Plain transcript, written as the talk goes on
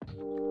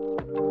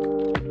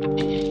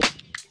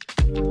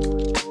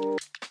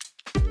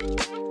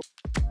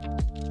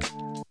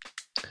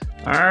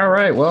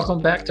right,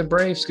 welcome back to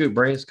Brave Scoop,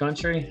 Braves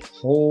Country.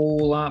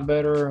 Whole lot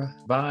better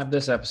vibe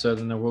this episode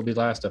than there will be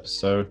last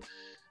episode.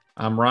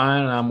 I'm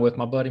Ryan, and I'm with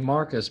my buddy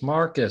Marcus.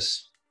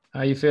 Marcus,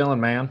 how you feeling,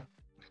 man?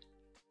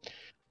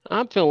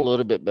 I'm feeling a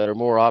little bit better,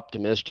 more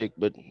optimistic,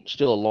 but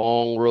still a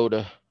long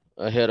road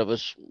ahead of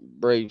us,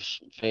 Braves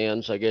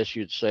fans, I guess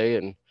you'd say.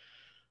 And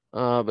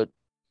but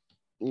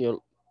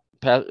you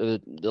know,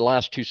 the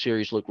last two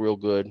series look real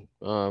good,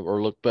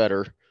 or look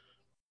better.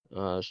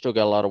 Still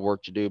got a lot of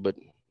work to do, but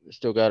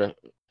still got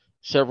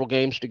several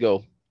games to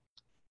go.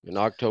 And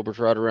October's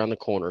right around the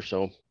corner,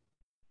 so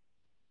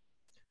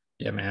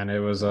Yeah, man, it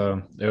was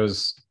a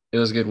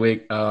good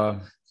week.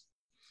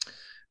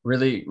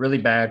 Really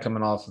bad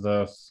coming off of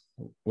the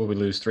will we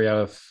lose 4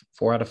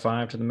 out of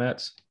 5 to the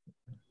Mets.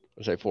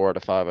 I say 4 out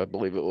of 5, I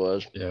believe it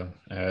was. Yeah,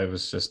 it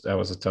was just that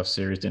was a tough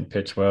series. Didn't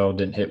pitch well,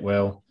 didn't hit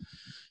well.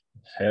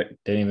 Heck,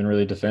 didn't even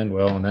really defend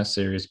well in that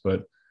series.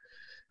 But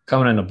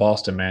coming into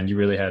Boston, man, you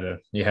had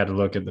to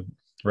look at the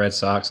Red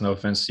Sox. No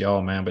offense to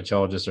y'all, man, but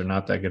y'all just are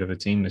not that good of a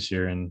team this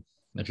year. And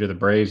if you're the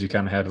Braves, you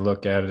kind of had to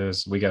look at it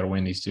as we got to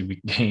win these two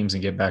games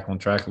and get back on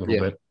track a little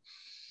Yeah. bit.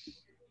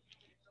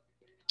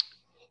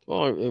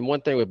 Well, and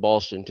one thing with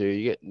Boston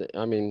too,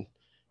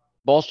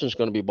 Boston's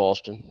going to be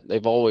Boston.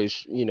 They've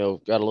always,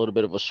 got a little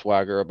bit of a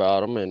swagger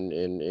about them,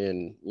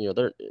 and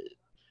they're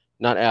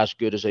not as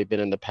good as they've been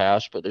in the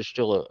past, but they're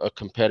still a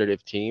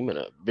competitive team and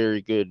a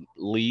very good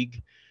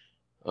league.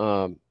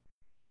 Um,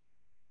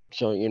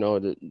 so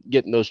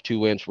getting those two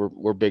wins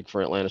were big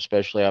for Atlanta,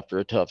 especially after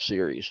a tough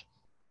series.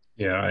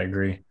 Yeah, I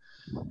agree.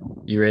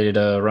 You ready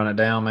to run it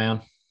down,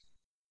 man?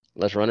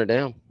 Let's run it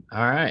down.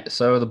 All right.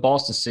 So the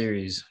Boston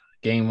series,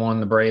 game one,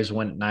 the Braves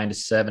went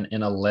 9-7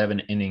 in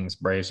 11 innings.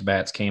 Braves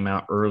bats came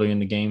out early in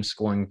the game,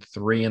 scoring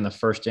 3 in the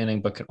first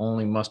inning, but could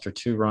only muster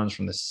 2 runs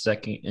from the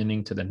second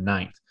inning to the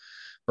ninth.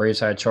 Braves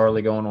had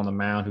Charlie going on the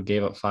mound, who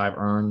gave up 5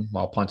 earned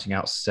while punching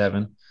out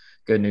 7.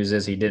 Good news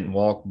is he didn't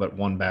walk, but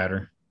one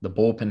batter. The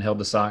bullpen held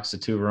the Sox to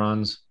 2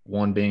 runs,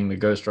 one being the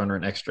ghost runner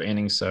in extra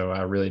innings, so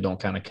I really don't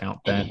kind of count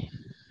that.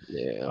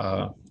 Yeah.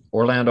 Uh,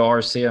 Orlando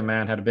Arcia,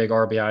 man, had a big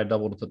RBI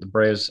double to put the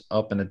Braves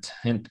up in the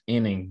 10th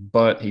inning,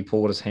 but he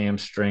pulled his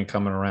hamstring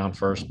coming around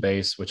first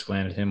base, which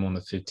landed him on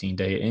the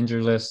 15-day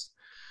injury list.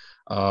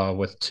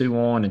 With 2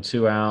 on and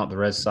 2 out, the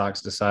Red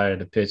Sox decided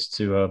to pitch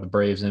to the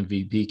Braves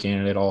MVP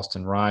candidate,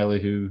 Austin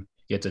Riley, who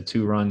gets a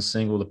 2-run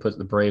single to put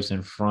the Braves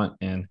in front.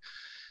 And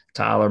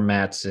Tyler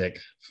Matzik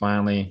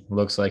finally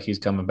looks like he's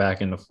coming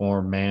back into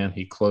form, man.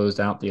 He closed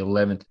out the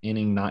 11th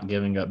inning, not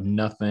giving up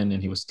nothing,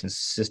 and he was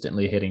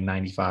consistently hitting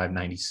 95,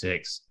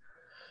 96.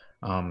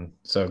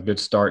 So good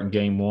start in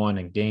game one.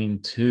 And game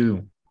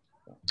two,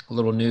 a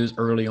little news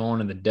early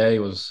on in the day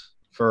was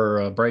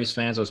for Braves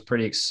fans, it was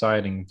pretty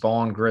exciting.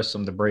 Vaughn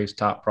Grissom, the Braves'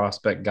 top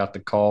prospect, got the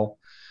call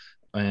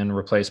in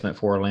replacement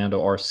for Orlando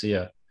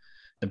Arcia.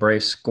 The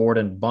Braves scored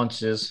in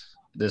bunches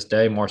this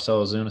day.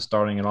 Marcell Ozuna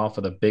starting it off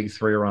with a big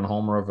 3-run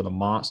homer over the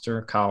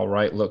monster. Kyle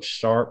Wright looks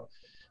sharp,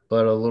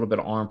 but a little bit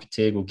of arm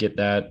fatigue. We'll get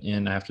that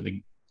in after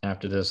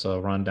this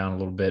rundown a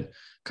little bit.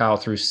 Kyle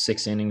threw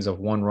 6 innings of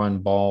 1-run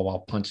ball while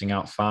punching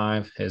out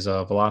 5. His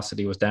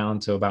velocity was down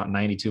to about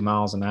 92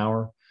 miles an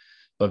hour,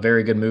 but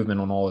very good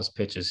movement on all his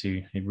pitches.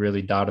 He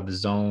really dotted the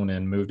zone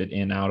and moved it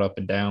in, out, up,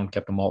 and down,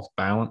 kept him off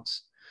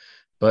balance.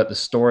 But the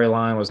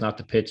storyline was not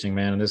the pitching,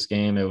 man. In this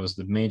game, it was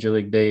the major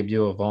league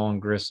debut of Vaughn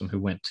Grissom, who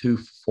went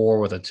 2-for-4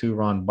 with a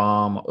 2-run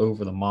bomb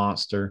over the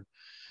monster.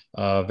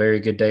 Very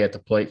good day at the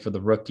plate for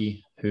the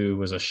rookie, who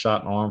was a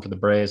shot in arm for the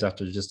Braves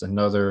after just a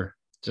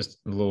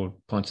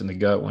little punch in the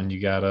gut when you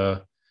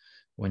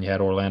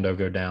had Orlando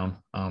go down.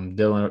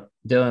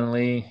 Dylan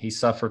Lee, he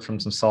suffered from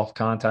some soft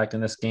contact in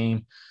this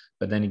game,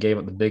 but then he gave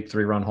up the big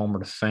 3-run homer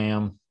to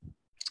Pham.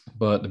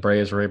 But the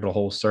Braves were able to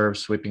hold serve,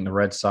 sweeping the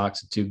Red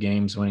Sox in 2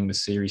 games, winning the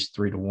series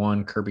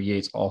 3-1. Kirby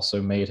Yates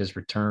also made his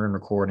return,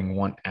 recording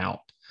 1 out.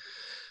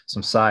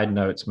 Some side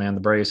notes, man.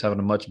 The Braves having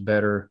a much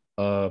better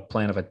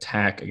plan of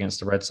attack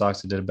against the Red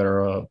Sox. They did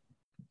a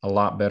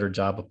lot better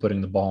job of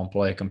putting the ball in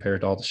play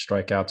compared to all the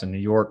strikeouts in New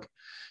York.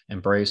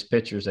 And Braves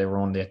pitchers, they were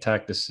on the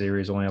attack this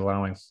series, only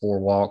allowing 4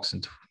 walks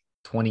and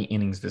 20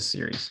 innings this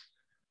series.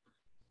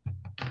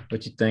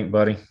 What you think,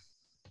 buddy?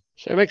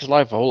 So it makes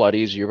life a whole lot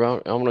easier.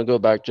 But I'm going to go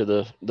back to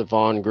the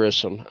Vaughn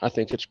Grissom. I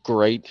think it's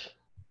great,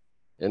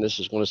 and this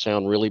is going to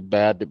sound really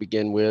bad to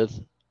begin with.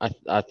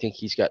 I think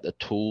he's got the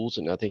tools,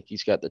 and I think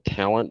he's got the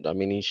talent. I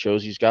mean, he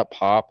shows he's got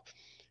pop,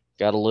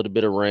 got a little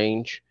bit of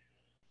range.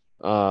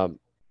 Um,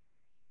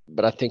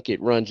 but I think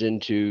it runs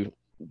into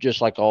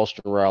just like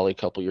Austin Riley a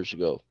couple years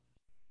ago.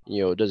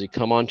 Does he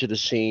come onto the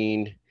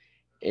scene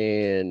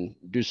and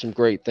do some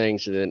great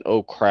things, and then,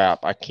 oh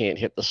crap, I can't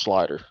hit the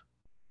slider?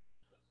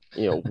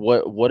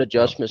 What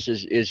adjustments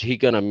is he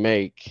going to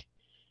make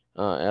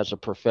as a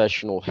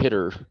professional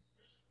hitter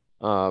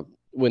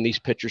when these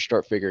pitchers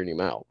start figuring him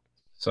out?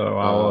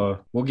 So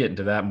we'll get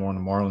into that more in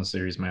the Marlins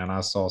series, man.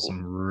 I saw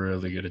some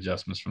really good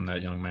adjustments from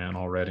that young man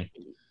already.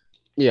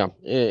 Yeah,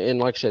 and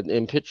like I said,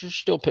 and pitchers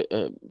still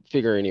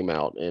figuring him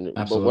out. But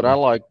what I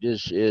Absolutely. liked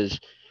is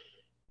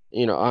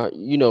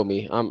you know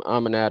me.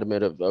 I'm an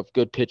adamant of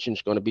good pitching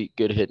is going to beat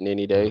good hitting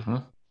any day.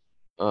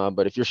 Uh-huh.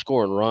 But if you're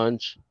scoring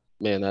runs,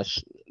 man,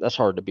 that's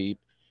hard to beat.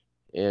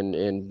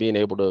 And being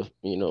able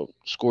to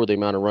score the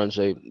amount of runs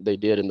they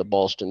did in the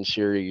Boston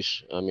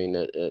series, I mean,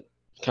 it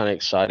kind of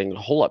exciting. A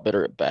whole lot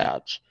better at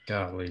bats.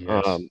 Golly,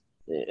 yes. Um,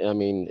 I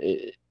mean,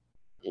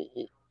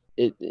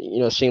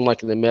 it, seemed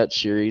like in the Mets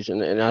series,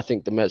 and I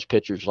think the Mets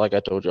pitchers, like I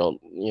told y'all,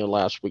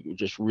 last week, were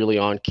just really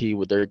on key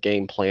with their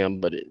game plan.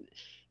 But it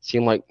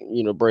seemed like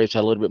Braves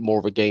had a little bit more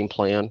of a game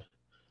plan,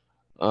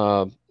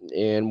 uh,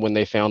 and when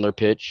they found their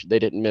pitch, they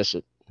didn't miss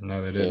it.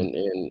 No, they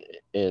didn't.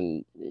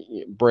 And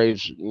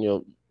Braves,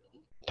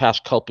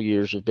 past couple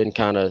years have been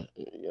kind of,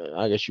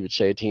 I guess you would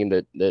say, a team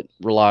that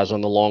relies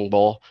on the long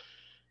ball,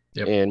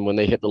 Yep. and when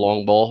they hit the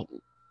long ball,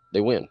 they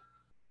win.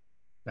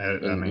 I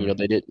And mean,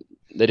 they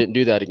didn't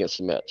do that against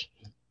the Mets.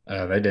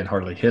 they didn't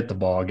hardly hit the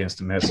ball against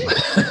the Mets,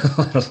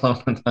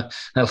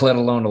 let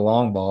alone the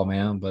long ball,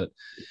 man. But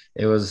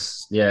it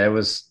was, yeah, it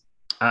was.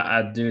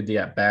 I do the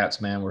at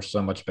bats, man, were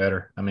so much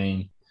better. I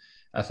mean,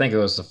 I think it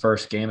was the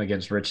first game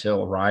against Rich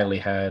Hill. Riley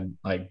had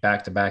like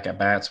back to back at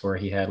bats where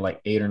he had like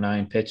 8 or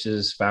 9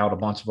 pitches, fouled a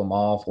bunch of them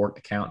off, worked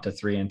the count to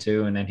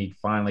 3-2, and then he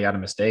finally had a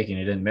mistake and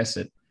he didn't miss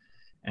it.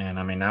 And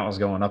I mean, that was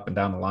going up and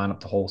down the lineup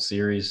the whole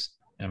series.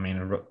 I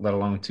mean, let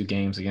alone 2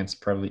 games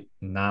against probably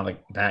not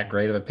like that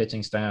great of a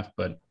pitching staff,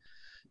 but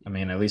I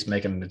mean, at least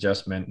making an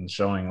adjustment and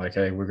showing like,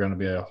 hey, we're going to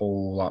be a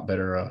whole lot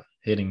better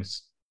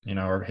hittings.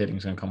 Our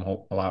hitting's going to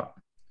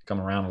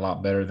come around a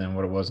lot better than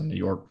what it was in New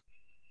York.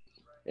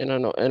 And I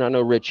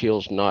know Rich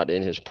Hill's not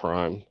in his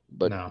prime,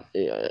 No,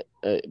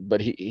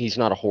 but he's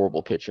not a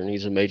horrible pitcher, and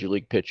he's a major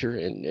league pitcher,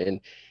 and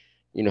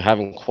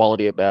having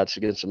quality at bats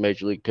against a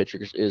major league pitcher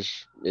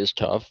is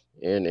tough,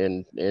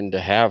 and to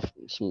have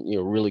some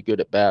really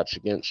good at bats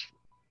against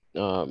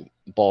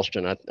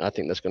Boston, I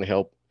think that's going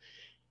to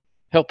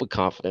help with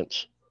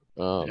confidence.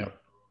 Um,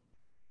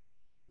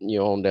 yeah.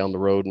 on down the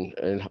road,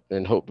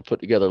 and hope to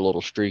put together a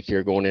little streak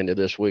here going into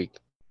this week.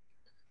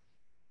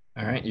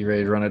 All right, you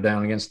ready to run it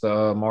down against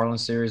the Marlins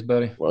series,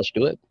 buddy? Well, let's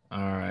do it. All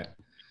right.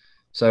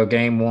 So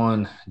game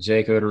one,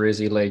 Jake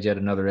Odorizzi laid yet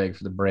another egg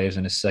for the Braves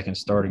in his second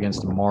start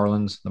against the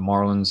Marlins. The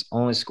Marlins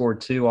only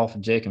scored 2 off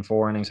of Jake in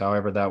 4 innings.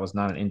 However, that was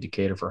not an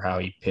indicator for how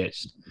he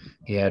pitched.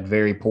 He had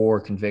very poor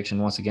conviction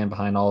once again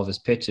behind all of his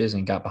pitches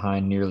and got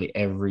behind nearly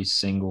every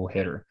single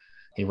hitter.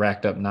 He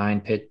racked up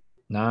 9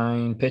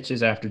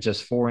 pitches after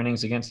just 4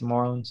 innings against the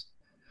Marlins.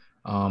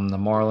 The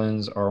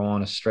Marlins are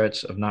on a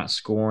stretch of not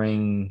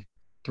scoring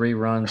 3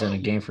 runs in a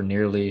game for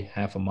nearly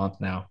half a month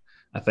now.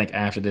 I think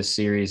after this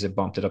series, it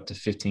bumped it up to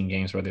 15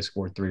 games where they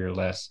scored 3 or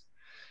less.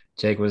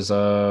 Jake was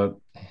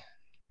um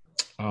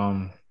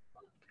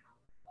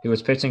he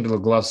was pitching to the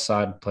glove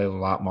side, played a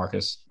lot,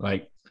 Marcus.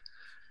 Like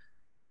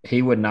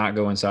he would not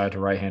go inside to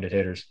right-handed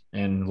hitters,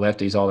 and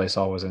lefties all they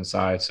saw was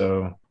inside.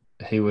 So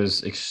he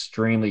was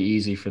extremely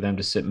easy for them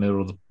to sit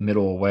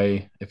middle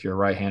away if you're a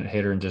right-handed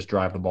hitter and just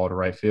drive the ball to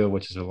right field,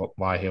 which is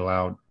why he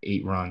allowed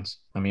 8 runs.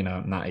 I mean,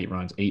 not 8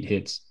 runs, 8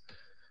 hits.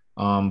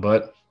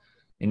 But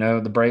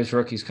the Braves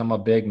rookies come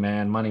up big,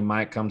 man. Money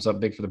Mike comes up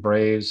big for the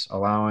Braves,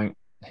 allowing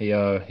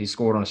he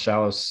scored on a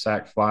shallow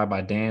sac fly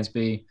by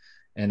Dansby,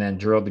 and then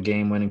drilled the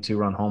game-winning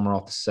 2-run homer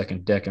off the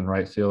second deck in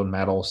right field.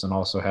 Matt Olson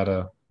also had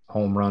a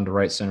home run to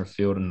right center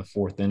field in the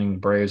 4th inning. The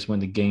Braves win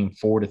the game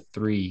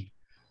 4-3.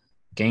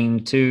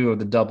 Game two of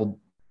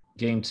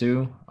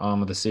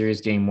the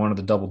series, game one of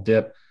the double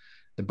dip.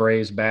 The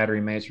Braves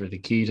battery mates were the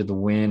key to the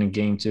win in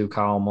game two.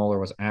 Kyle Muller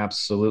was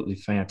absolutely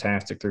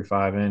fantastic through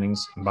 5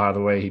 innings. And by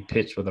the way, he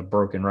pitched with a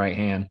broken right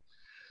hand.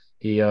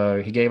 He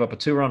gave up a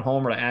 2-run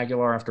homer to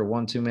Aguilar after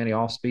one too many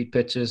off-speed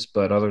pitches,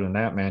 but other than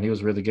that, man, he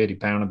was really good. He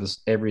pounded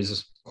every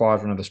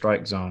quadrant of the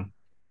strike zone.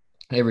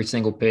 Every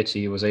single pitch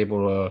he was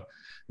able to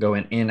go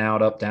in,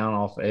 out, up, down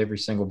off every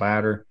single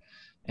batter,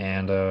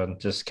 and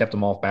just kept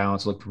them off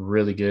balance. Looked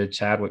really good.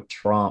 Chadwick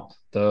Tromp,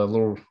 the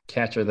little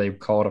catcher they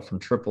called up from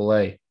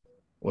AAA,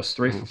 was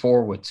 3 for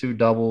 4 with 2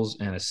 doubles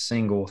and a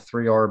single,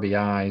 3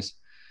 RBIs,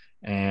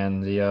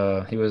 and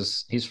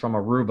he's from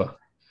Aruba.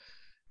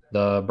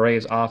 The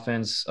Braves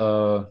offense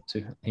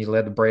he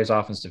led the Braves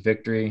offense to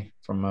victory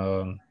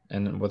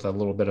and with a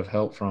little bit of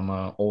help from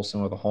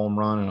Olson with a home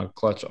run and a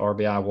clutch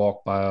RBI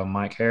walk by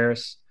Mike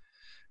Harris.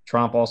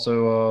 Trump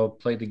also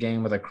played the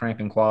game with a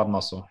cramping quad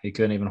muscle. He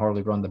couldn't even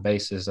hardly run the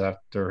bases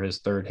after his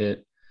 3rd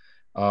hit.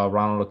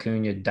 Ronald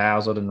Acuna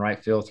dazzled in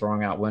right field,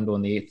 throwing out Wendell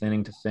in the 8th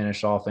inning to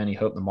finish off any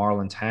hope the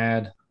Marlins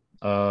had.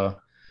 The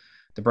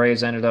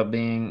Braves ended up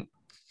being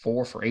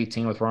 4 for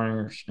 18 with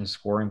runners in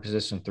scoring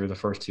position through the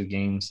first 2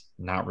 games.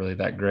 Not really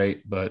that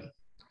great, but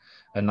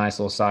a nice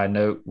little side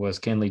note was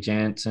Kenley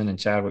Jansen and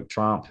Chadwick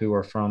Tromp, who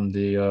are from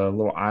the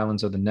little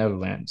islands of the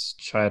Netherlands.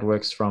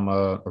 Chadwick's from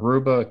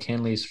Aruba,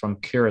 Kenley's from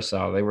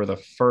Curacao. They were the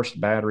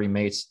first battery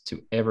mates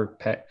to ever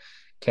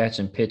catch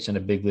and pitch in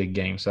a big league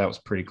game, so that was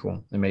pretty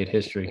cool. They made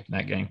history in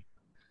that game.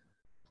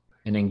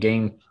 And in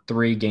game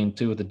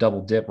two with the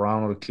double dip,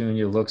 Ronald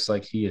Acuna looks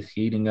like he is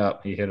heating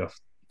up. He hit a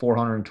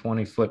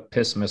 420-foot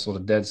piss missile to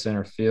dead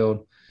center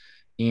field.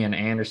 Ian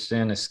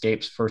Anderson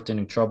escapes first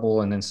inning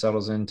trouble and then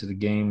settles into the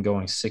game,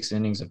 going 6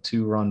 innings of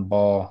 2-run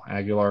ball.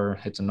 Aguilar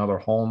hits another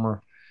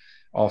homer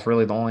off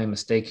really the only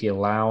mistake he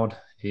allowed.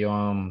 He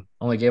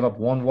only gave up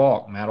one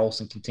walk. Matt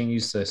Olson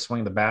continues to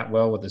swing the bat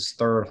well with his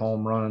third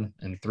home run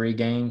in 3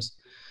 games.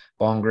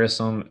 Vaughn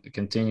Grissom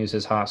continues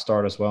his hot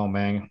start as well,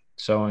 man.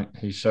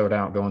 He showed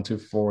out going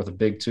 2-for-4 with a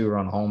big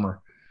 2-run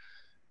homer.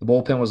 The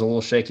bullpen was a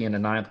little shaky in the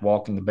ninth,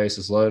 walking the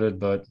bases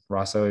loaded, but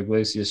Raisel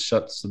Iglesias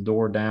shuts the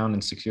door down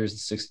and secures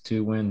the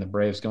 6-2 win. The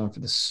Braves going for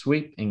the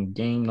sweep in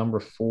game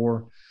number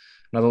 4.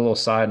 Another little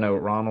side note,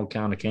 Ronald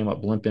kind of came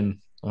up limping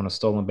on a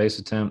stolen base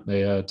attempt.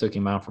 They took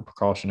him out for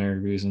precautionary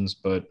reasons,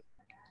 but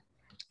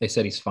they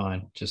said he's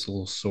fine, just a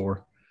little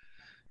sore.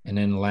 And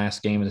then the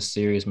last game of the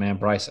series, man,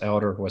 Bryce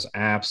Elder was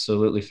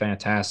absolutely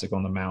fantastic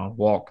on the mound.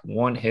 Walked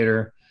one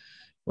hitter,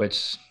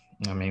 which,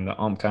 I mean, the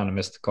kind of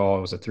missed the call.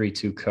 It was a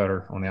 3-2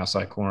 cutter on the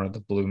outside corner of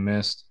the blue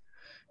mist.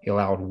 He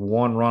allowed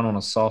one run on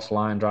a soft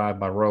line drive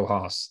by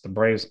Rojas. The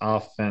Braves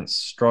offense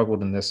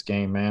struggled in this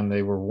game, man.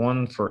 They were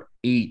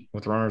 1-for-8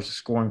 with runners in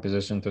scoring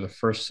position through the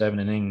first 7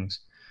 innings.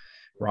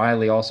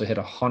 Riley also hit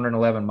a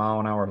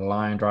 111-mile-an-hour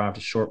line drive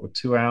to short with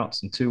 2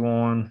 outs and 2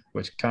 on,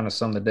 which kind of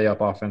summed the day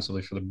up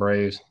offensively for the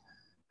Braves.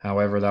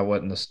 However, that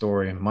wasn't the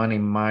story. Money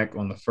Mike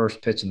on the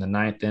first pitch in the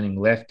 9th inning,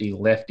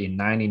 lefty,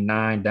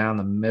 99 down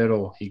the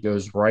middle. He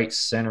goes right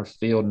center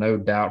field, no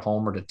doubt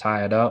homer to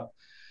tie it up.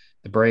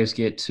 The Braves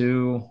get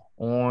 2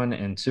 on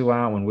and 2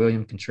 out when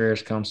William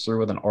Contreras comes through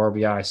with an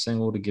RBI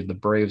single to give the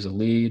Braves a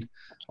lead.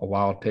 A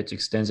wild pitch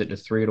extends it to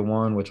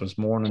 3-1, which was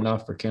more than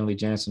enough for Kenley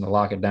Jansen to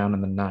lock it down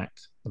in the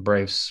 9th. The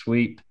Braves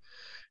sweep,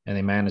 and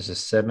they manage a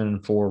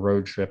 7-4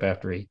 road trip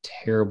after a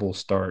terrible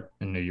start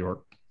in New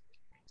York.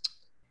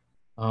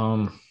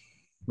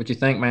 What you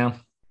think, man?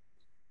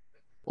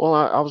 Well,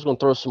 I was going to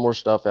throw some more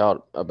stuff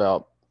out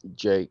about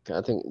Jake.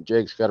 I think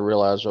Jake's got to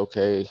realize,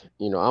 okay,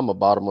 I'm a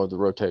bottom of the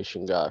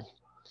rotation guy.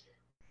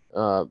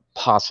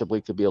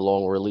 Possibly could be a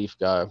long relief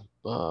guy,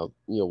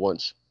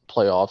 once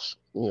playoffs,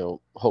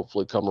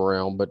 hopefully come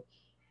around, but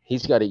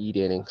he's got to eat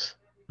innings.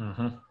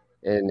 Mm-hmm.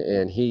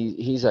 And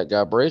he's that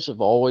guy. Braves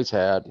have always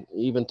had,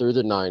 even through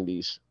the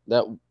 90s,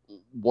 that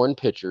one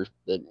pitcher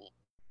that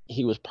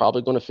he was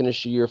probably going to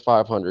finish the year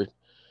 500,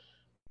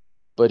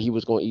 but he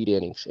was going to eat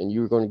innings, and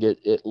you were going to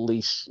get at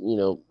least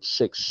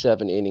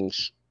 6-7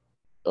 innings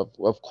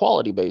of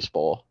quality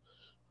baseball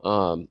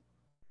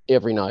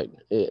every night.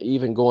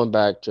 Even going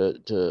back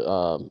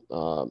to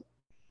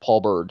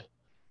Paul Bird.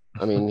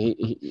 I mean,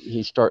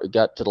 he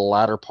got to the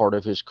latter part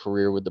of his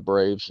career with the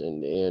Braves,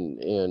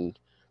 and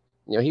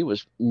he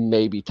was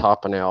maybe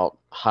topping out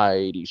high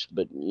 80s,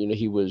 but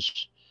he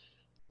was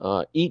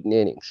eating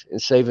innings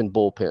and saving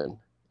bullpen,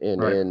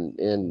 and Right.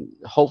 and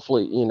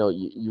hopefully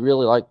you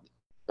really like.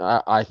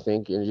 I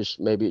think, and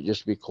maybe it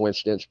just be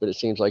coincidence, but it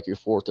seems like your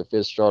 4th or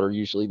 5th starter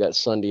usually that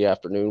Sunday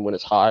afternoon when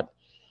it's hot,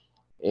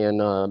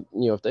 and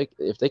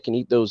if they can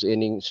eat those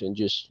innings and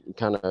just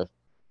kind of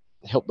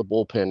help the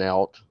bullpen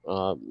out,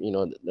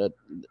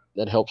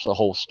 that helps the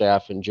whole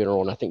staff in general.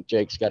 And I think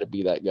Jake's got to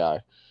be that guy.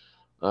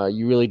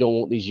 You really don't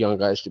want these young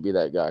guys to be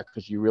that guy,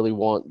 because you really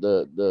want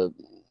the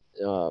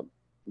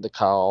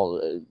Kyle,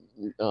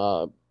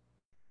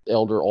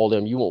 Elder, all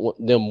them. You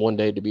want them one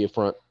day to be a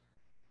front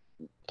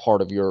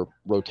part of your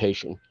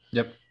rotation.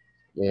 Yep.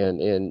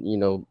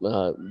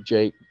 And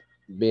Jake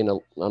being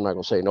I'm not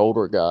gonna say an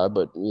older guy,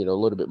 but a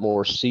little bit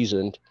more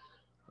seasoned.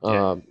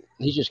 Yeah.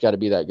 He's just got to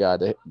be that guy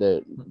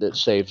that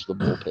saves the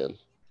bullpen.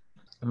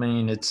 I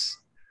mean, it's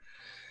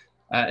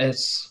I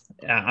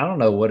don't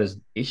know what his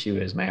issue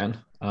is, man.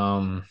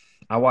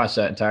 I watched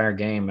that entire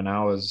game and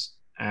I was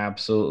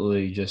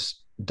absolutely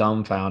just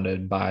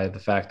dumbfounded by the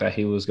fact that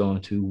he was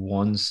going to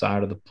one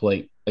side of the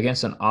plate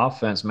against an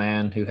offense,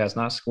 man, who has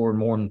not scored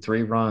more than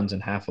 3 runs in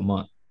half a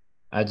month.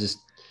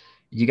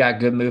 You got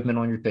good movement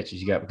on your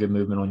pitches. You got good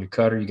movement on your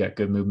cutter. You got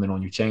good movement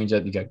on your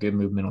changeup. You got good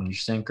movement on your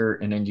sinker.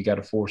 And then you got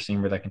a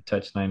 4-seamer that can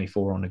touch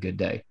 94 on a good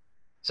day.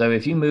 So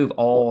if you move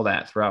all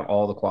that throughout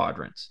all the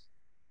quadrants,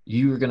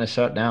 you're going to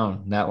shut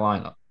down that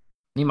lineup.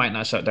 You might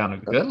not shut down a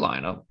good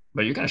lineup,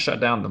 but you're going to shut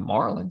down the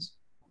Marlins.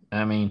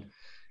 I mean,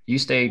 you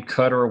stayed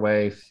cutter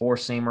away,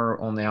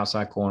 4-seamer on the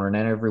outside corner, and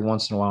then every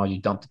once in a while you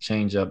dump the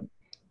changeup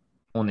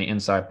on the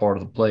inside part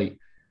of the plate.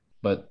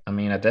 But I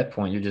mean, at that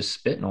point, you're just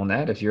spitting on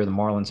that if you're the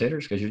Marlins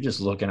hitters, because you're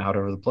just looking out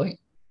over the plate.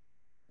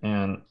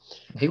 And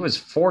he was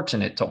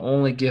fortunate to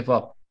only give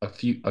up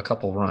a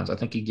couple runs. I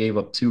think he gave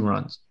up 2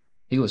 runs.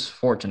 He was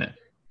fortunate.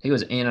 He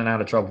was in and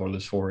out of trouble for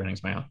those 4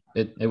 innings, man.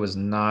 It was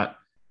not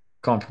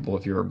comfortable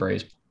if you're a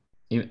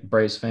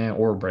Braves fan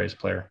or a Braves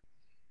player.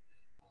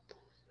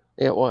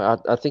 Yeah,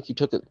 well, I think you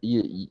took it.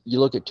 You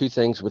look at 2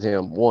 things with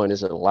him. One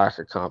is a lack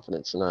of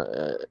confidence, and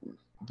I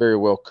very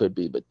well could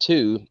be. But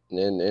 2,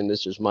 and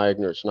this is my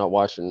ignorance, not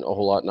watching a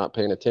whole lot, not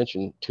paying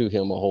attention to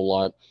him a whole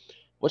lot.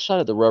 What side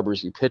of the rubber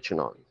is he pitching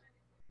on?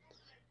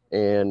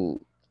 And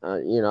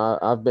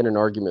I've been in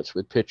arguments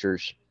with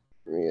pitchers.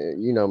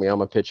 You know me,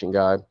 I'm a pitching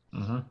guy.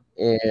 Mm-hmm.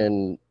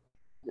 And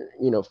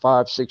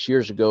 5-6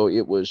 years ago,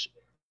 it was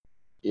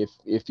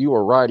if you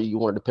were righty, you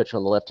wanted to pitch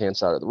on the left-hand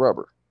side of the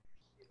rubber.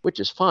 which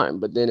is fine.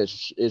 But then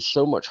it's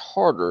so much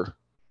harder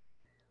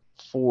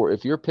for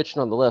if you're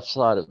pitching on the left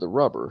side of the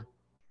rubber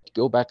to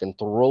go back and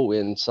throw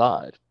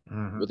inside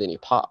Mm-hmm. with any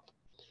pop.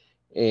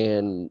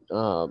 And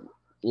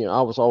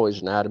I was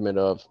always an adamant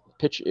of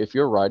pitch. If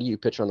you're righty, you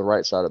pitch on the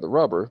right side of the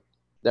rubber.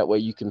 That way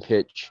you can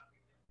pitch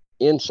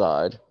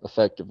inside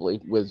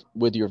effectively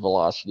with your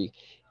velocity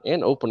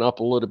and open up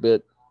a little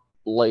bit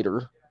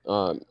later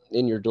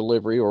in your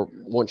delivery or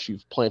once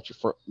you've planted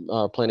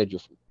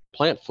your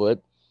plant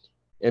foot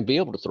and be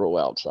able to throw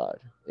outside.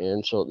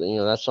 And so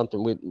that's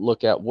something we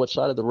look at. What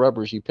side of the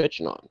rubber is you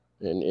pitching on?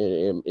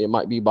 And it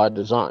might be by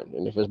design.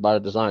 And if it's by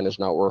design, it's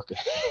not working.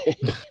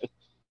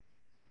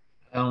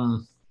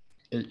 Um,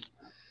 it,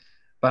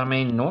 but I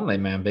mean, normally,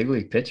 man, big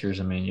league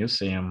pitchers, I mean, you'll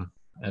see them,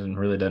 and it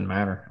really doesn't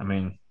matter. I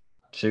mean,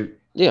 shoot,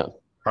 Yeah.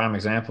 prime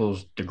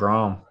examples,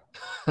 DeGrom.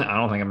 I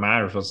don't think it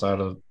matters what side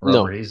of the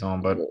rubber No. he's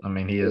on, but I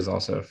mean, he is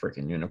also a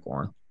freaking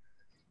unicorn.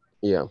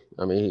 Yeah.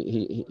 I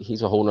mean,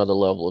 he's a whole nother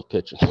level of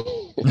pitching.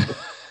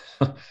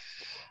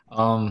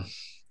 um,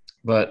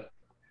 but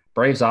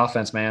Braves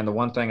offense, man, the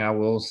one thing I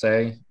will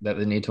say that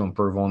they need to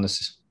improve on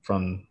this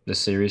from this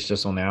series,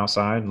 just on the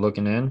outside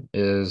looking in,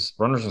 is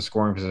runners in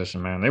scoring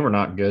position, man. They were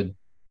not good,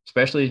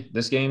 especially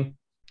this game.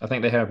 I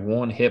think they had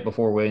one hit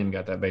before William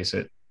got that base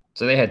hit.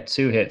 So they had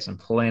two hits and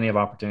plenty of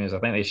opportunities. I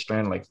think they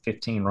stranded like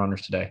 15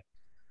 runners today.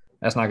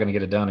 That's not going to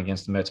get it done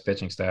against the Mets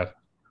pitching staff.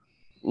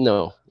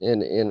 No,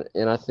 and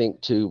I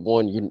think too,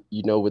 one,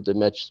 with the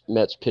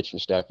Mets pitching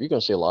staff, you're going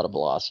to see a lot of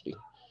velocity,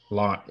 A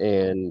lot.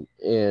 and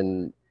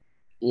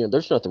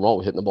there's nothing wrong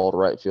with hitting the ball to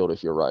right field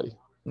if you're righty,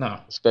 No.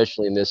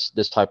 especially in this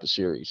type of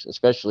series,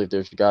 especially if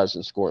there's guys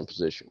in scoring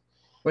position.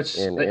 Which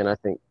And I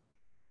think,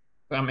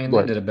 I mean, go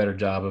they ahead. did a better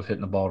job of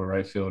hitting the ball to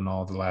right field in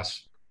all the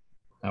last,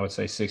 I would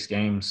say, 6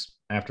 games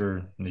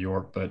after New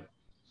York. But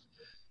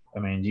I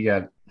mean,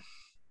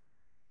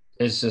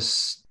 it's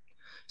just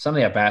some of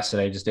the at bats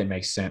today just didn't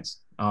make sense.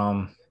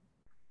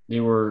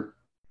 You were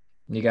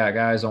you got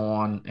guys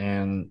on,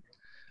 and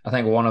I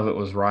think one of it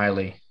was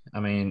Riley.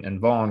 I mean, and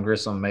Vaughn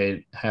Grissom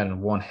had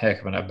one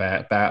heck of an at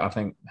bat. I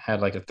think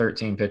had like a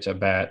 13 pitch at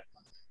bat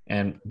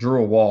and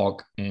drew a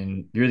walk,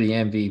 and you're the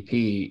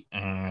MVP,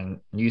 and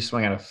you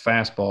swing at a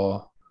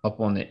fastball up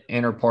on the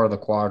inner part of the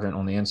quadrant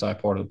on the inside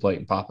part of the plate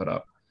and pop it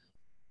up.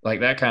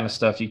 Like that kind of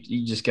stuff, you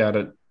just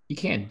gotta you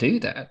can't do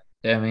that.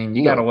 I mean,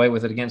 you got No, away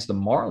with it against the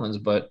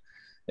Marlins, but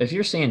if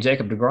you're seeing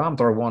Jacob DeGrom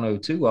throw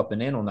 102 up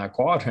and in on that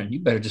quadrant, you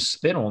better just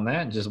spit on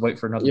that and just wait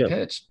for another yeah.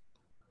 pitch.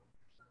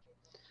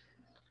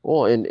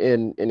 Well, and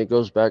it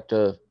goes back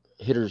to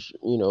hitters,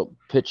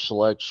 pitch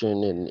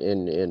selection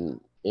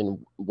and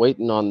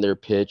waiting on their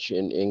pitch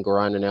and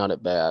grinding out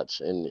at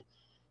bats. And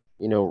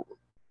you know,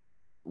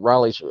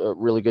 Riley's a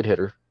really good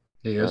hitter,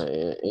 He is.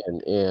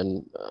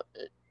 and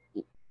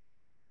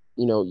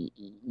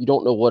you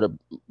don't know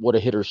what a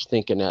hitter's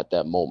thinking at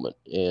that moment,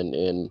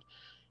 and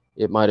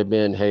it might have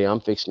been, hey, I'm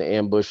fixing to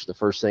ambush the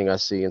first thing I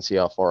see and see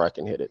how far I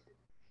can hit it.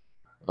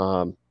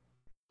 Um,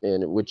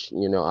 and which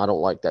I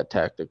don't like that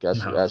tactic No.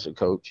 as a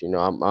coach.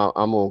 I'm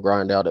gonna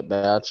grind out at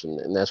bats,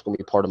 and that's gonna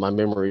be part of my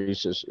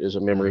memories is a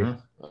memory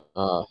Mm-hmm.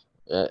 uh,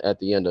 at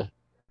the end of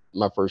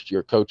my first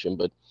year coaching.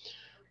 But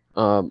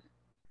um,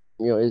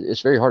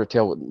 it's very hard to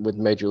tell with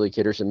major league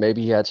hitters, and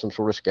maybe he had some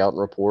sort of scouting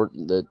report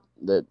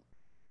that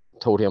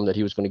told him that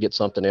he was going to get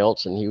something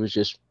else, and he was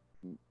just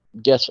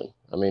guessing.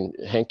 I mean,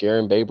 Hank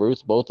Aaron, Babe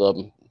Ruth, both of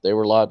them, they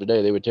were live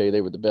today. They would tell you they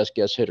were the best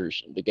guess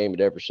hitters the game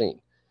had ever seen.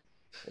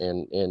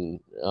 And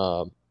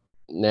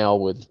now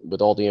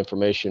with all the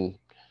information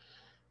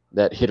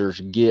that hitters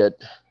get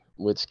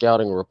with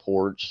scouting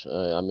reports,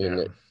 I mean,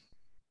 Yeah.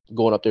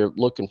 going up there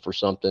looking for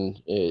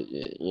something,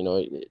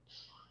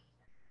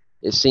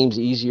 it seems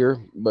easier,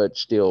 but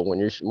still,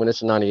 when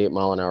it's a 98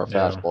 mile an hour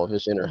Yeah. fastball, if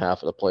it's inner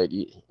half of the plate,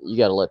 you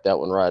got to let that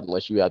one ride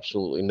unless you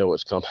absolutely know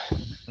it's coming.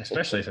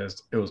 Especially if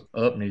it was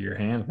up near your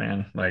hand,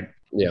 man. Like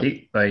Yeah,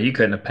 you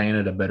couldn't have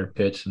painted a better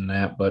pitch than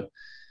that. But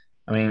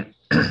I mean,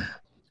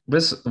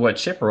 this what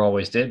Chipper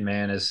always did,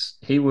 man, is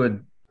he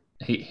would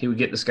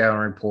get the scouting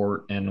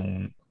report,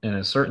 and in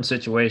a certain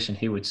situation,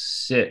 he would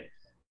sit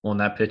on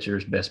that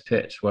pitcher's best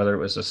pitch, whether it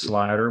was a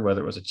slider,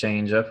 whether it was a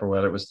changeup, or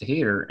whether it was the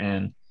heater,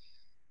 and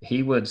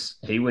he would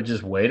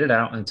just wait it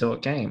out until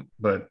it came.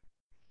 But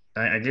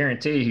I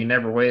guarantee you, he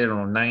never waited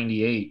on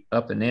 98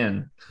 up and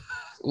in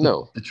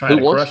no, to try who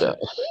to wants crush it.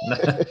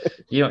 that?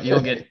 You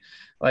don't get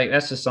like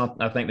that's just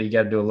something I think that you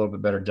got to do a little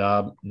bit better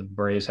job. The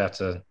Braves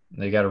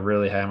they got to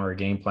really hammer a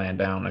game plan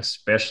down,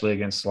 especially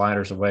against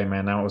sliders away.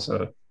 Man, that was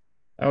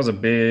a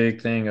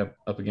big thing up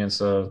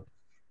against New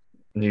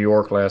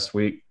York last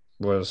week.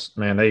 Was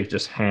man they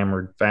just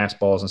hammered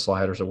fastballs and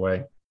sliders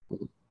away.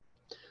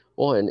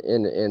 Well,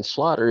 and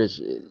Slaughter is,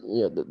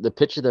 the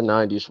pitch of the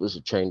 '90s was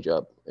a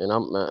changeup, and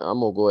I'm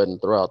gonna go ahead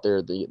and throw out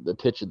there the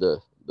pitch of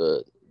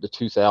the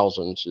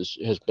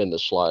 2000s has been the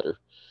slider,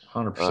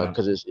 100%.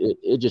 because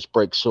it just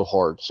breaks so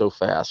hard, so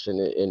fast, and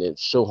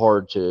it's so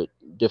hard to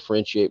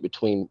differentiate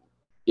between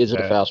is it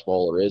a That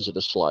fastball or is it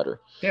a slider,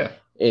 yeah.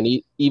 and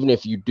even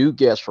if you do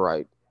guess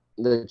right,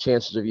 the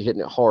chances of you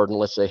hitting it hard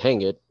unless they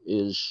hang it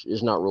is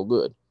not real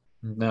good.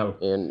 No.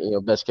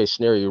 And best case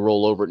scenario, you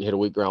roll over it and hit a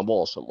weak ground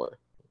ball somewhere.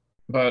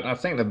 But I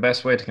think the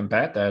best way to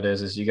combat that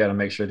is you got to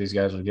make sure these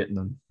guys are getting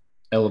them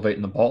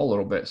elevating the ball a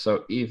little bit.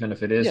 So even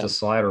if it is Yeah. the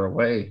slider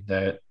away,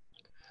 that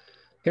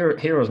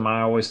here was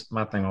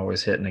my thing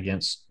always hitting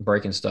against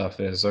breaking stuff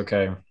is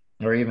okay,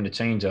 or even the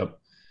changeup.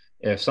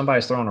 If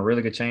somebody's throwing a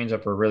really good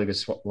changeup or a really good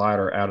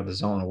slider out of the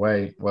zone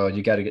away, well,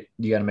 you got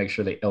to make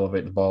sure they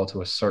elevate the ball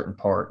to a certain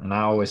part. And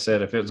I always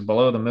said if it's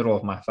below the middle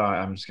of my thigh,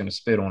 I'm just going to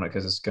spit on it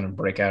because it's going to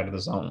break out of the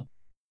zone.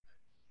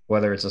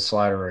 Whether it's a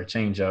slider or a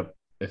changeup,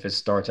 if it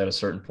starts at a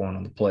certain point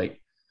on the plate.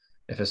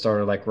 If it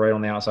started like right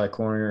on the outside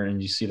corner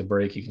and you see the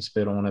break, you can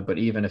spit on it. But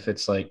even if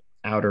it's like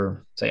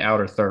outer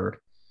third,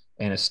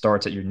 and it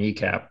starts at your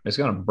kneecap, it's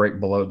going to break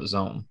below the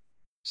zone.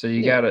 So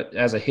you Yeah. got to,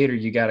 as a hitter,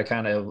 you got to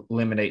kind of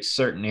eliminate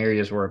certain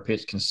areas where a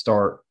pitch can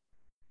start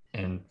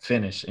and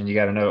finish. And you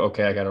got to know,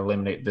 okay, I got to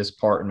eliminate this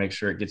part and make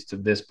sure it gets to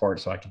this part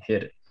so I can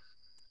hit it.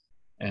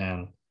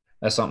 And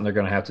that's something they're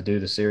going to have to do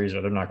the series,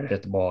 or they're not going to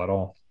hit the ball at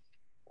all.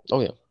 Oh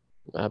yeah.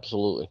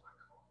 Absolutely.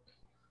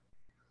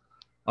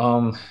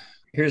 Um,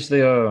 here's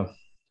the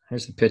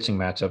pitching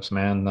matchups,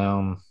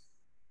 man.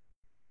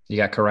 You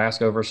got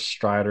Carrasco versus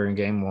Strider in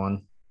game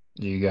one.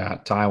 You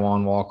got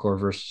Taiwan Walker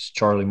versus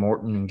Charlie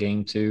Morton in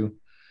game two.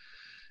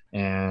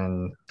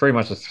 And pretty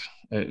much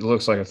it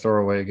looks like a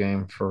throwaway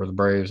game for the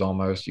Braves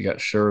almost. You got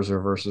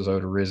Scherzer versus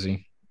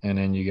Odorizzi. And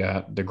then you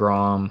got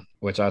DeGrom,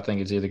 which I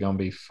think is either going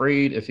to be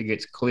freed if he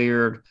gets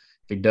cleared.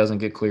 If he doesn't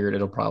get cleared,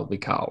 it'll probably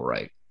be Kyle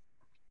Wright.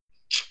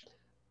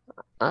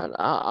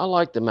 I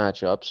like the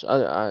matchups.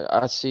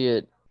 I see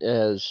it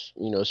as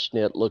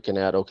Snit looking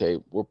at, okay,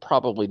 we're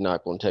probably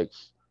not going to take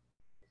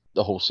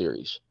the whole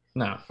series,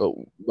 No. but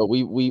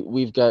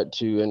we've got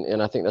to,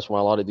 and I think that's why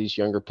a lot of these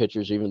younger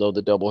pitchers, even though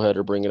the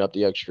doubleheader bringing up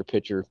the extra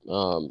pitcher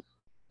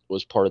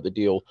was part of the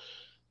deal,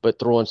 but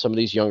throwing some of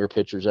these younger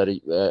pitchers at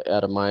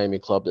a Miami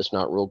club that's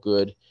not real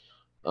good,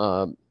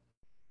 um,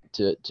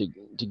 to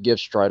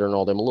give Strider and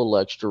all them a little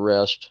extra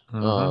rest.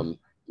 Uh-huh.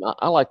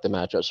 I like the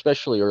matchup,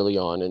 especially early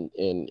on,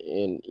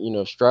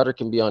 and Strider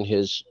can be on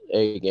his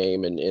A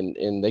game,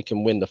 and they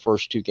can win the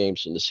first two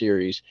games in the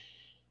series,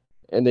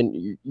 and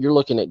then you're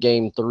looking at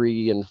game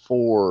 3 and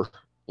 4.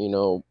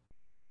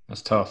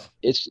 That's tough.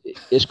 It's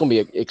going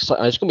to be it's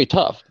going to be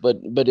tough, but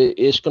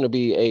it's going to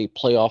be a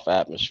playoff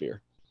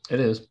atmosphere, It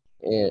is.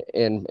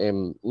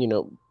 and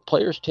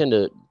players tend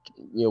to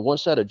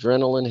once that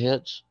adrenaline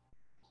hits,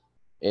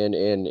 and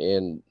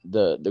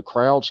the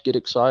crowds get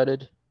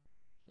excited,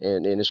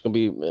 and it's going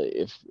to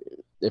be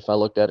if I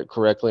looked at it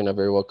correctly, and I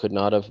very well could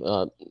not have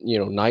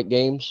night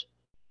games.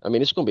 I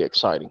mean, it's going to be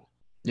exciting,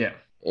 Yeah.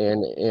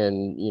 and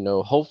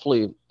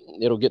hopefully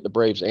it'll get the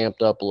Braves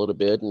amped up a little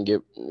bit and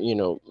get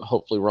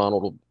hopefully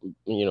Ronald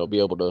will be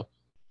able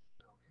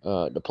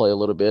to play a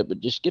little bit, but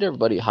just get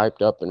everybody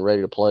hyped up and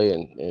ready to play,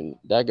 and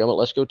that gummit,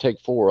 let's go take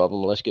 4 of them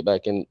and let's get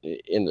back in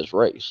this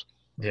race.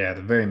 Yeah,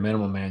 the very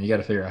minimum, man. You got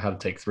to figure out how to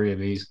take three of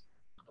these.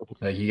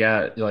 Like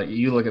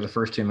you look at the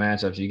first two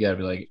matchups, you got to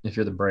be like, if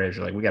you're the Braves,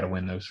 you're like, we got to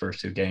win those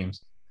first two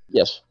games,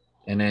 Yes.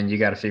 and then you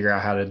got to figure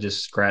out how to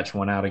just scratch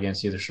one out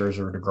against either Scherzer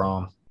or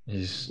Degrom.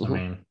 I Hmm.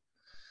 mean,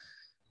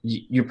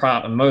 you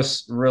probably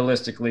most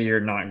realistically, you're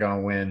not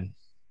going to win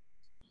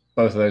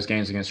both of those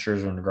games against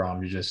Scherzer and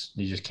Degrom. You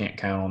just can't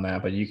count on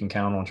that, but you can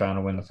count on trying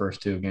to win the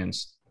first two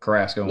against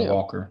Carrasco and Yeah.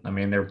 Walker. I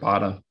mean, they're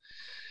bottom.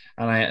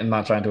 And I am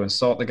not trying to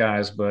insult the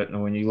guys, but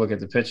when you look at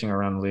the pitching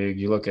around the league,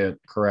 you look at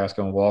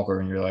Carrasco and Walker,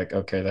 and you're like,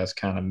 okay, that's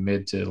kind of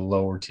mid to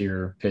lower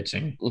tier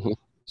pitching. Hmm.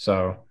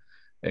 So,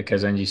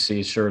 because then you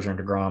see Scherzer and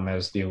Degrom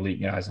as the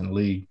elite guys in the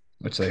league,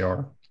 which they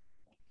are.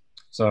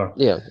 So,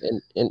 Yeah,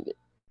 and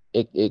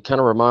it kind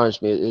of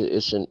reminds me.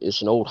 It's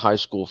an old high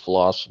school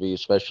philosophy,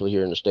 especially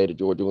here in the state of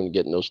Georgia, when you're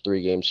getting those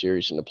 3 game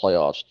series in the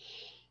playoffs.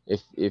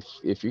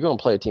 If you're going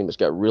to play a team that's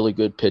got really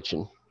good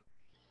pitching,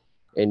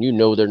 and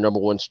their number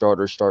one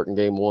starter starting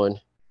game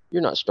one,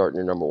 you're not starting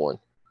your number one.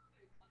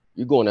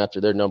 You're going after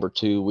their number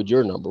two with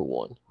your number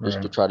one, just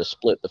to right. try to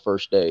split the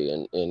first day.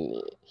 And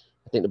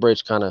I think the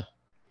Braves kind of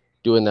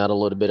doing that a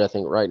little bit. I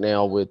think right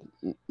now with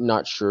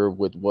not sure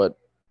with what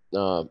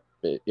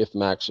if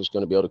Max is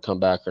going to be able to come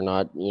back or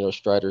not.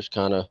 Strider's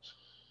kind of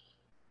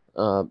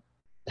uh,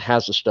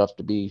 has the stuff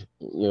to be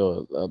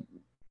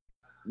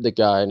the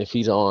guy, and if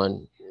he's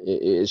on,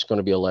 it's going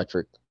to be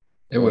electric,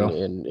 It and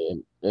will. and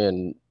and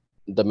and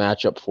the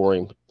matchup for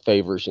him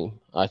favors him,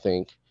 I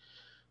think.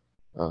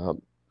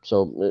 Um,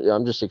 so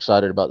I'm just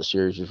excited about the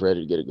series. Just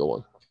ready to get it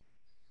going.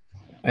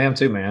 I am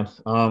too, man.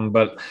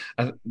 But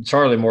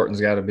Charlie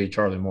Morton's got to be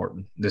Charlie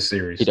Morton this He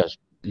series. does.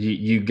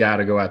 You got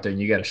to go out there and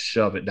you got to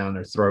shove it down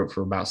their throat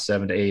for about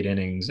 7 to 8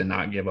 innings and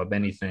not give up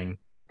anything.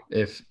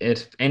 If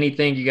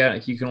anything, you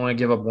can only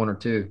give up one or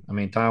two. I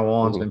mean,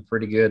 Taiwan's Hmm. been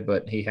pretty good,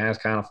 but he has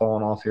kind of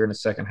fallen off here in the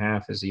second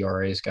half. His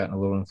ERA's gotten a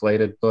little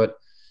inflated. But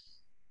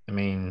I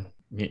mean,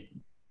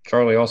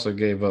 Charlie also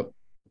gave up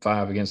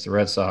 5 against the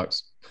Red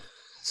Sox,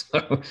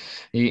 so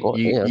you Well,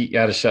 you, yeah, you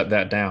got to shut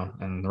that down.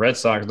 And the Red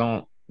Sox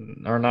don't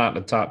are not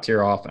a top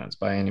tier offense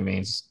by any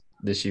means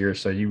this year,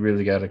 so you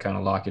really got to kind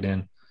of lock it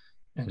in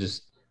and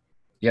just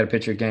You got to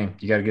pitch your game.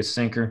 You got a good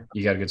sinker.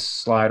 You got a good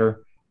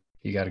slider.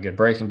 You got a good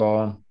breaking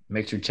ball.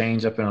 Mix your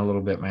change up in a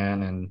little bit,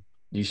 man, and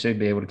you should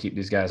be able to keep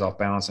these guys off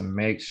balance and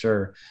make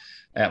sure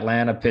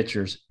Atlanta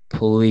pitchers,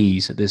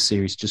 please, this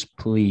series, just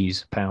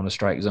please pound the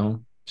strike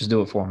zone. Just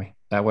do it for me.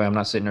 That way, I'm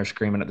not sitting there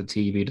screaming at the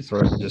TV to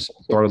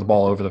throw the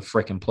ball over the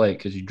freaking plate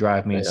because you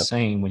drive me Yeah.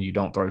 insane when you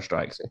don't throw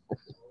strikes.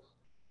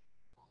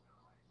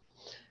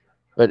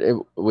 But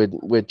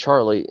with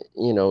Charlie,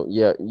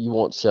 yeah, you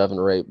want 7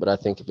 or 8, but I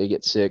think if he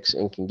gets 6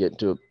 and can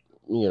get into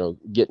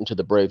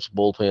the Braves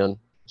bullpen,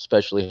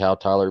 especially how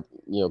Tyler,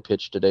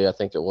 pitched today, I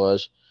think it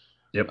was.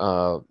 Yep.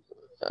 Uh,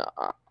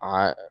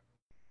 I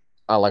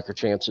I like our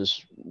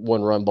chances.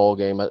 1 run ball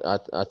game.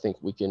 I think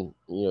we can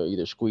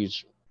either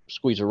squeeze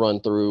a run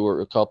through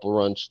or a couple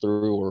runs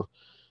through, or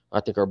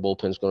I think our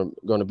bullpen's going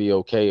to be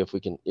okay if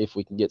we can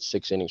get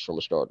 6 innings from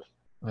a starter.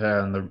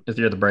 Yeah, and if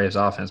you're the Braves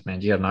offense,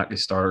 man, you got to knock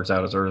these starters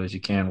out as early as you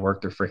can,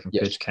 work their freaking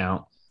Yes. pitch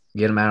count,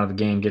 get them out of the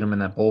game, get them in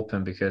that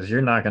bullpen because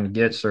you're not going to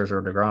get Scherzer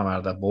or DeGrom out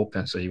of that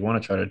bullpen. So you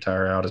want to try to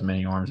tire out as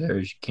many arms there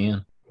as you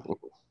can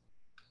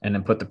and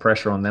then put the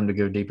pressure on them to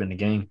go deep in the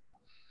game.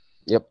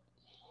 Yep.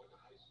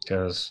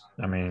 Because,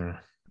 I mean,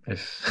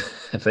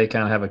 if they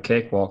kind of have a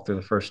cakewalk through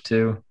the first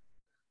 2,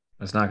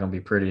 it's not going to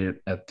be pretty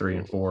at 3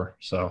 and 4.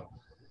 So,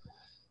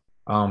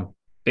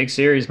 big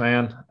series,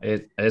 man.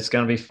 It's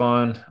going to be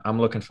fun. I'm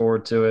looking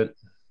forward to it.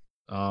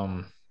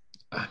 Um,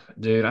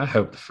 dude, I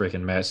hope the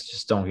freaking Mets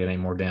just don't get any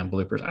more damn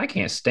bloopers. I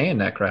can't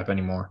stand that crap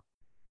anymore.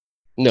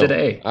 No,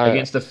 Today I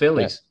against the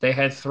Phillies, they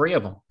had 3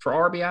 of them for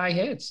RBI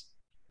hits.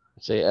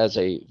 say as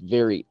a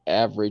very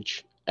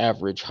average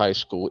high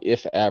school,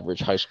 if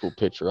average high school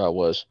pitcher, I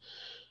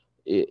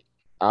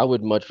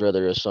would much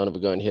rather a son of a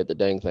gun hit the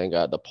dang thing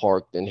out of the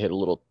park than hit a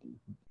little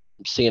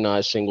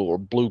CNI single or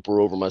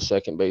blooper over my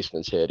second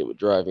baseman's head. It would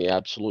drive me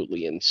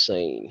absolutely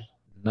insane.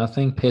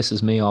 Nothing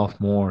pisses me off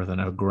more than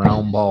a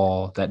ground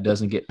ball that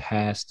doesn't get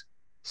past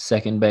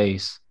second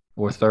base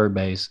or third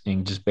base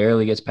and just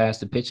barely gets past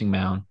the pitching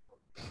mound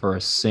for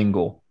a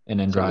single and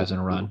then drives in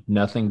a run.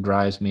 Nothing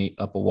drives me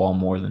up a wall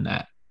more than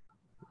that.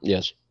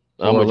 Yes.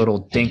 Or a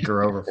little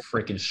dinker over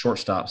freaking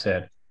shortstop's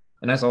head.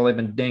 And that's all they've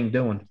been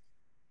doing.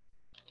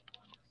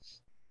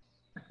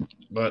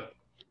 But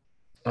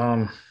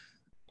it's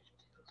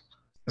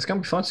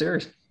gonna be a fun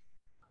series.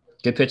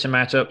 Good pitching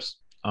matchups.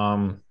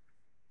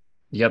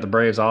 You got the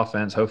Braves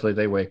offense. Hopefully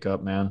they wake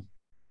up, man.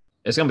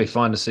 It's gonna be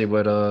fun to see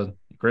what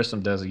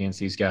Grissom does against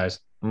these guys.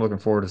 I'm looking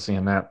forward to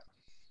seeing that.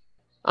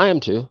 I am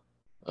too,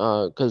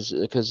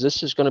 because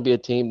this is going to be a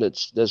team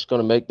that's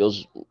going to make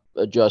those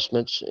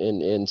adjustments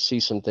and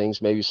see some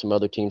things maybe some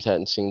other teams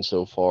hadn't seen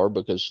so far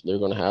because they're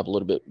going to have a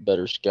little bit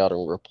better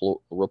scouting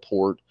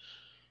report.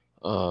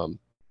 And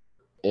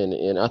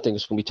I think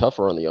it's going to be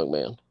tougher on the young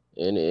man,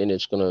 and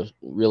it's going to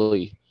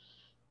really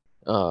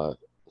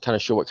kind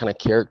of show what kind of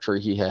character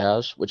he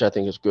has, which I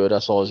think is good. I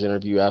saw his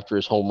interview after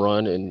his home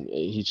run, and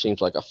he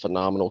seems like a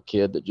phenomenal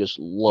kid that just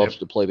loves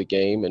to play the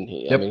game. And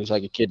I mean, he's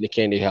like a kid in a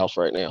candy house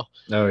right now.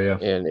 Oh yeah.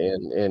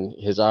 And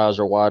his eyes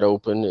are wide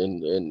open,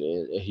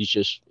 and he's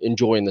just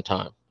enjoying the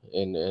time.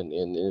 And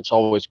it's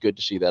always good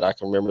to see that. I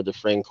can remember the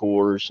Frank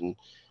Coors and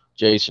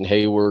Jason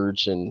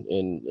Haywards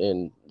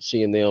and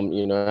seeing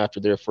them, after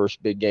their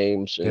first big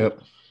games. And,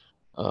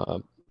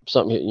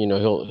 something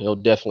he'll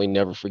definitely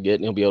never forget,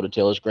 and he'll be able to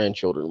tell his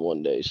grandchildren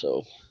one day.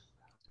 So,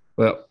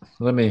 well,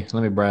 let me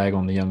brag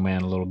on the young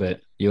man a little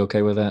bit. You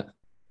okay with that?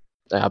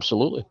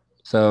 Absolutely.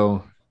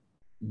 So,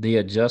 the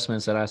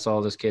adjustments that I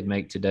saw this kid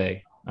make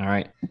today. All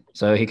right.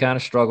 So he kind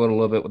of struggled a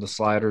little bit with the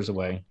sliders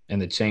away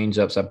and the change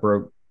ups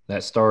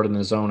that started in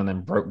the zone and then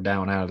broke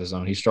down out of the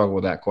zone. He struggled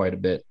with that quite a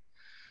bit.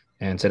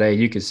 And today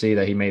you could see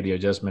that he made the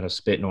adjustment of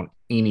spitting on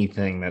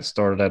anything that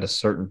started at a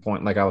certain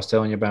point, like I was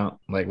telling you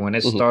about. Like when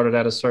it started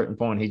at a certain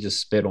point, he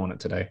just spit on it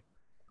today.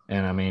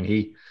 And I mean,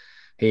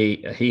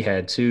 he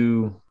had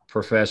 2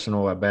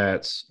 professional at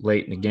bats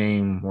late in the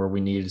game where we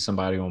needed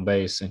somebody on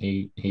base, and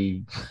he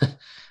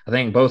I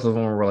think both of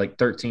them were like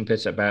 13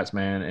 pitch at bats,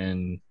 man,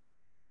 and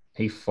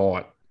he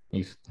fought.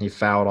 He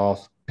fouled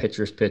off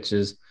pitchers'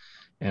 pitches,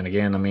 and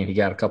again, I mean, he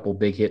got a couple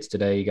big hits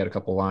today. He got a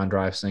couple line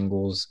drive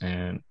singles,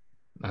 and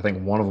I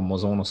think one of them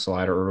was on a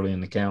slider early in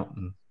the count,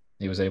 and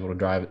he was able to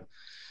drive it.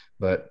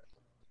 But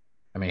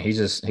I mean, he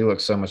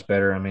looks so much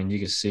better. I mean, you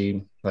could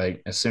see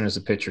like as soon as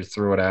the pitcher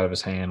threw it out of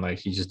his hand, like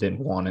he just didn't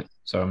want it.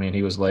 So I mean,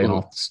 he was laying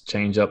off the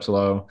change ups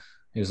low.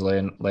 He was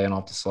laying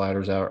off the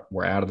sliders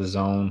were out of the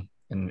zone,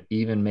 and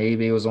even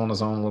maybe it was on the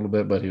zone a little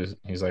bit, but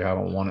he's like, I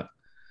don't want it.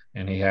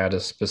 And he had a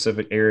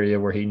specific area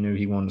where he knew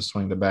he wanted to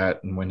swing the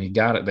bat, and when he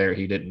got it there,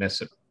 he didn't miss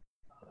it.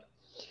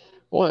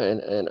 Well,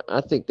 and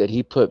I think that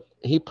he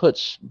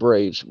puts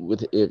Braves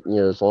with it,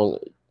 as long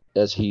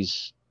as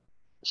he's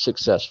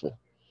successful.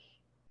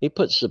 He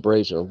puts the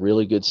Braves in a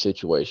really good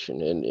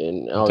situation.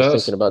 And I was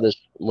thinking about this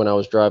when I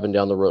was driving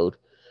down the road.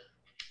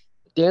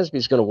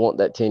 Dansby's going to want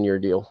that 10-year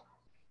deal.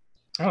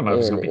 I don't know if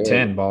it's going to be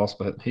 10, boss,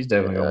 but he's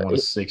definitely going to want a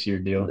 6-year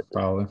deal,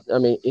 probably. I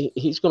mean,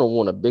 he's going to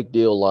want a big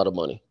deal, a lot of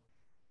money.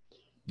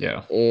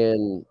 Yeah.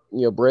 And,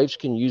 Braves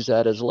can use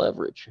that as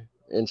leverage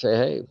and say,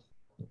 hey,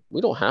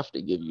 We don't have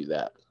to give you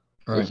that.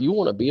 If Right. you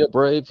want to be a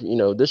Brave,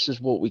 this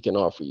is what we can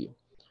offer you.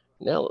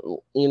 Now,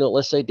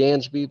 let's say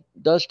Dansby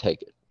does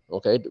take it.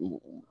 Okay,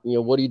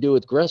 what do you do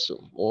with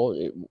Gresham? Well,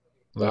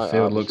 Left I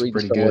field was looks reading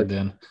pretty somewhere. good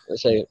then. They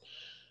say,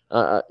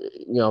 I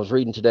was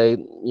reading today,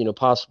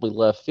 possibly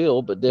left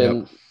field, but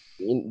Yep.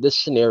 then this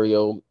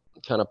scenario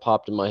kind of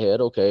popped in my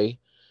head. Okay,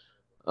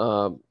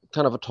 kind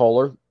of a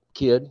taller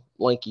kid,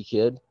 lanky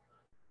kid.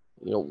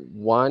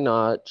 Why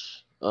not?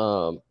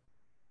 Um,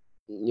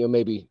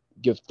 maybe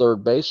give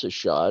third base a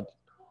shot,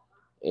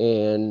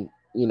 and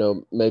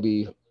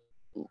maybe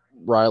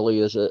Riley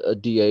as a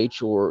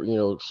DH, or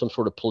some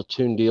sort of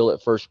platoon deal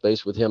at first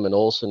base with him and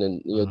Olson,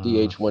 and Uh,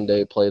 DH one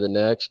day, play the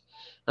next.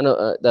 I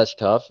know that's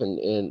tough,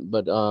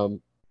 but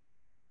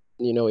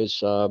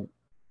it's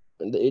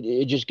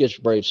it just gives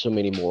Braves so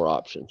many more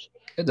options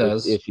it if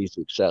does. he's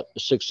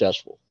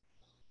successful.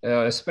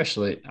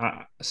 Especially,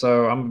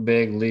 so I'm a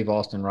big leave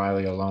Austin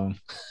Riley alone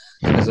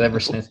because ever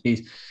since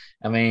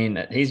I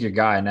mean, he's your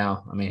guy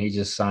now. I mean, he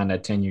just signed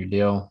that 10-year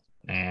deal.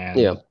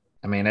 Yeah. And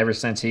I mean, ever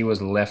since he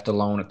was left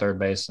alone at third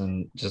base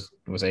and just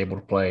was able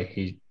to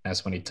play,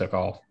 that's when he took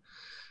off.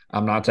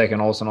 I'm not taking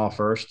Olson off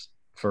first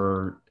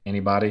for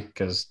anybody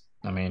because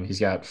I mean he's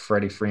got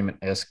Freddie Freeman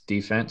esque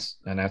defense,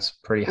 and that's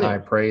pretty Yeah. high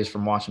praise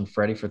from watching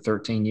Freddie for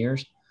 13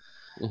 years.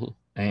 Hmm.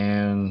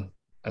 And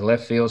a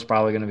left field is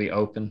probably going to be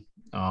open.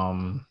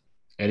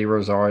 Eddie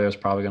Rosario is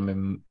probably going to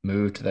be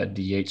moved to that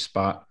DH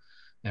spot,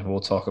 and we'll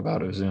talk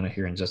about Ozuna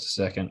here in just a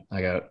second.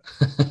 I got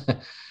it.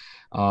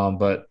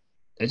 But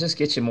it just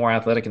gets you more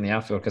athletic in the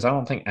outfield because I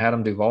don't think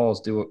Adam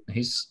Duvall's do.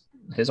 He's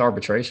his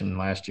arbitration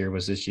last year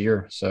was this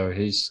year, so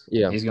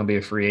Yeah. he's going to be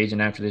a free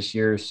agent after this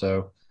year.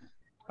 So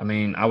I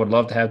mean, I would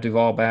love to have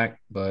Duvall back,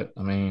 but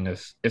I mean,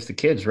 if the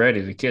kid's ready,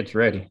 the kid's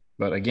ready.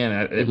 But again,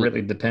 it Hmm.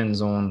 really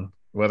depends on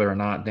whether or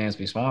not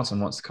Dansby Swanson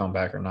wants to come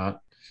back or not.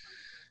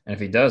 And if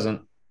he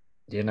doesn't,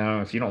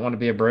 if you don't want to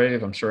be a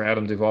Brave, I'm sure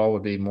Adam Duvall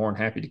would be more than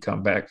happy to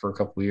come back for a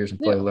couple of years and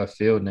play Yeah. left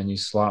field, and then you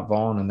slot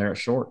Vaughn in there at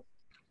short.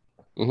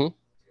 Hmm.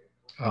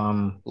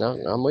 Um, No,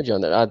 I'm with you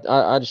on that.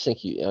 I just think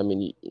I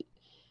mean,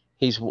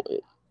 he's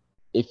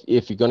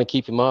if you're going to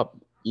keep him up,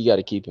 you got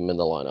to keep him in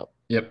the lineup.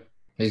 yep,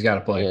 he's got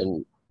to play.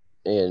 And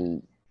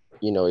and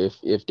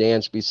if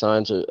Dansby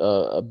signs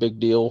a big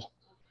deal,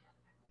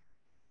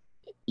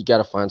 you got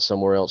to find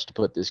somewhere else to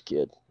put this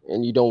kid,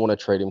 and you don't want to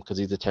trade him because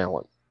he's a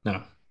talent.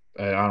 No,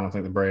 I don't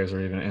think the Braves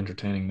are even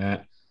entertaining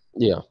that.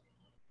 Yeah.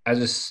 I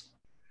just,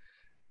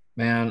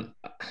 man,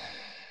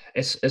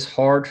 it's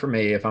hard for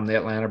me if I'm the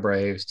Atlanta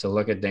Braves to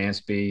look at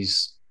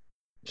Dansby's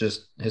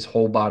just his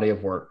whole body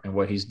of work and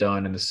what he's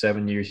done in the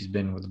 7 years he's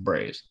been with the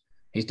Braves.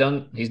 He's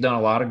done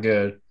a lot of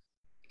good,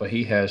 but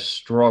he has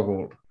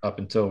struggled up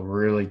until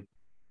really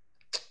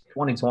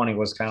 2020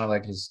 was kind of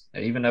like his,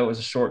 even though it was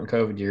a shortened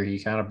COVID year, he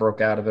kind of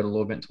broke out of it a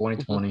little bit in Hmm.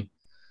 2020.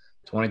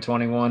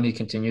 2021, he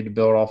continued to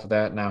build off of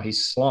that. Now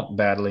he's slumped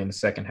badly in the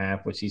second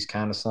half, which he's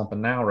kind of slumping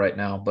now right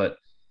now, but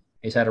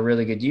he's had a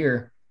really good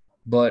year.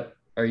 But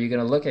are you going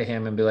to look at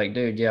him and be like,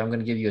 dude, yeah, I'm going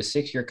to give you a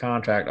 6-year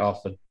contract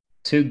off of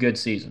 2 good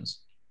seasons?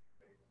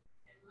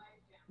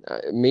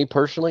 Me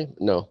personally,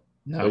 no.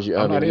 No, As you,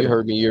 I I'm mean, not you either.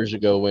 heard me years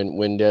ago when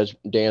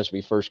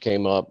Dansby first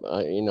came up.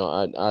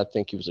 I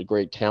think he was a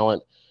great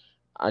talent.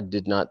 I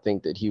did not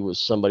think that he was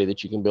somebody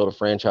that you can build a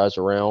franchise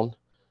around.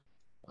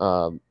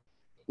 Um,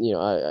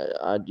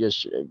 I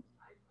just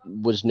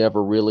was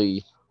never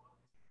really.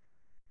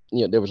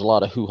 There was a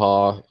lot of hoo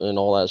ha and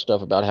all that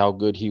stuff about how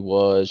good he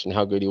was and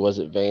how good he was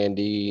at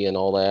Vandy and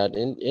all that,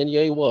 and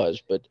yeah, he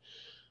was. But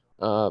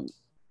um,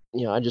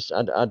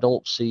 I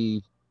don't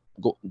see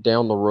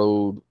down the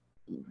road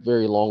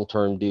very long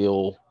term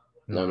deal.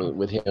 I No, mean,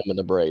 with him and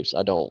the Braves,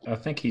 I don't. I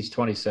think he's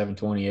 27,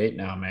 28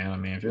 now, man. I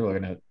mean, if you're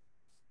looking at,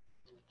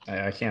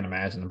 I can't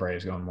imagine the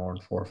Braves going more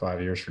than 4 or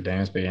 5 years for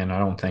Dansby, and I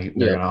don't think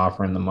they're Yeah. going to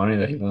offer him the money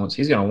that he wants.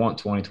 He's going to want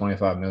 20,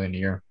 25 million a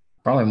year,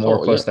 probably more Oh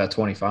yeah. close to that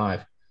 25.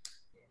 Hmm.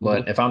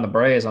 But if I'm the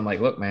Braves, I'm like,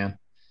 look, man,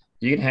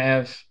 you can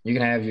have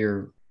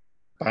your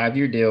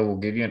 5-year deal. We'll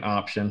give you an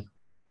option,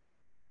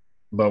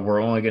 but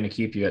we're only going to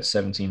keep you at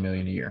 17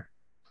 million a year.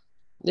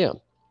 Yeah.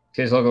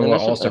 Because look at And what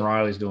that's Austin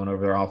Riley's doing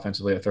over there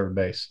offensively at third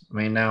base. I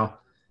mean, now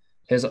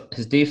his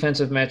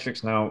defensive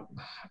metrics. Now,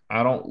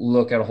 I don't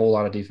look at a whole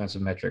lot of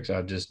defensive metrics.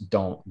 I just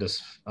don't.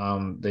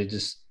 They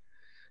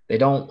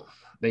don't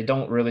they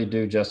don't really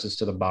do justice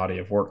to the body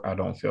of work. I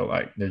don't feel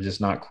like they're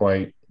just not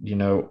quite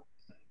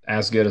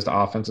as good as the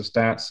offensive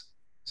stats.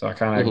 So I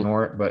kind of hmm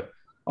ignore it. But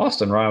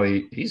Austin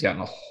Riley, he's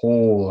gotten a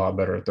whole lot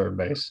better at third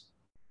base.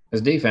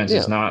 His defense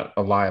is yeah. not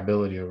a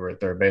liability over at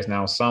third base.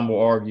 Now, some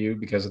will argue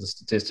because of the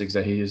statistics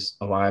that he is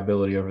a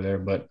liability over there,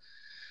 but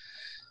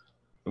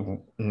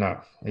no,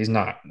 he's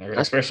not. I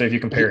Especially if you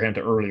compare he him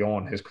to early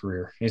on in his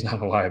career, he's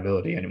not a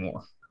liability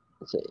anymore.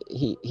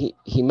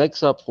 he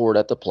makes up for it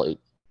at the plate.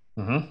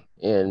 Mm-hmm.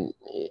 And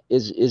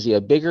is he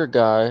a bigger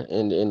guy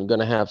and going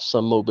to have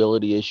some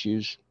mobility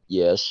issues?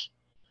 Yes.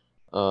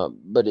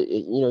 But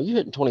you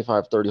hitting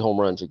 25, 30 home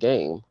runs a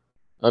game.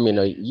 I mean,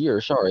 a Yeah,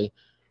 year. Sorry.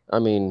 I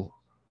mean,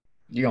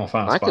 you're gonna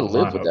find a I spot can in the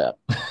live with lineup.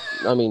 that.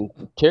 I mean,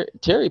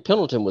 Terry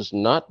Pendleton was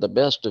not the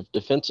best of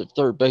defensive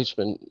third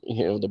baseman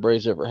the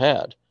Braves ever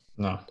had,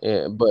 No,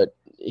 but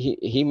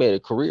he made a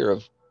career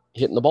of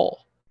hitting the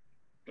ball,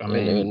 I and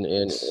mean, and,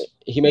 and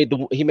he made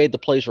the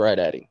plays right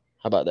at him.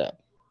 How about that?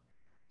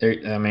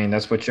 I mean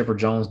that's what Chipper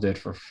Jones did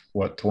for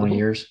what 20 Hmm.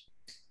 years.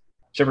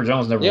 Chipper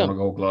Jones never Yeah, won a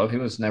Gold Glove. He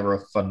was never a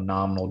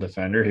phenomenal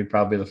defender. He'd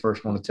probably be the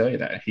first one to tell you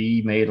that.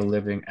 He made a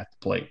living at the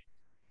plate,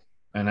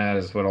 and that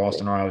is what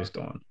Austin Riley's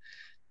doing.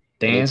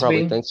 and he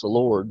probably Dansby, thanks the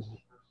Lord.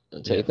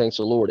 I'd say yeah, he thanks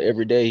the Lord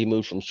every day he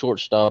moved from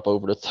shortstop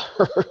over to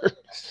third.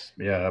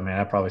 yeah. I mean,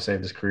 I probably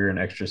saved his career an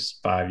extra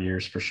 5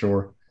 years for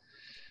sure.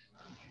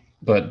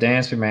 But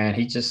Dansby, man,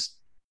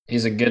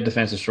 he's a good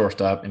defensive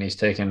shortstop, and he's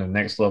taken the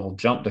next level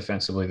jump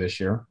defensively this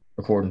year,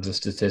 according to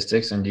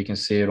statistics, and you can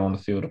see it on the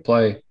field of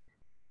play.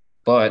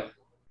 But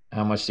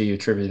how much do you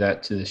attribute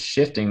that to the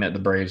shifting that the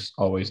Braves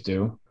always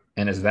do?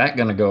 And is that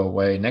going to go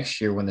away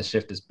next year when the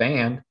shift is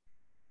banned?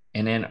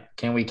 And then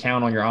can we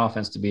count on your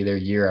offense to be there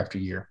year after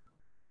year?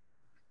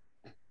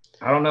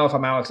 I don't know if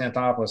I'm Alex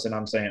Anthopoulos and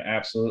I'm saying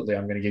absolutely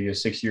I'm going to give you a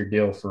 6 year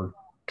deal for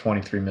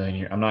 23 million a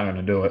year. I'm not going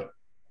to do it.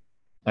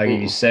 I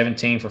give you Mm-mm.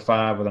 17 for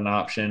 5 with an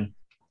option,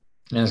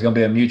 and it's going to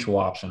be a mutual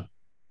option.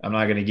 I'm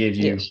not going to give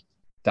you Yes.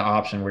 the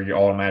option where you're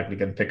automatically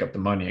going to pick up the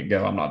money and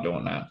go. I'm not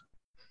doing that.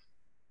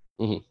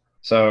 Hmm.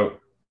 So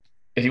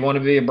if you want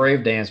to be a Brave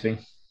Dansby,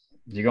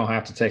 you're gonna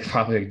have to take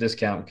probably a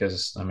discount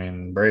because I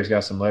mean Braves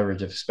got some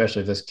leverage,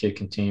 especially if this kid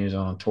continues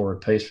on a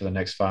torrid pace for the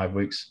next 5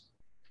 weeks.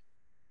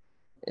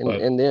 And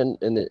But and then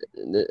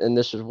and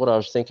this is what I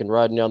was thinking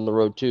riding down the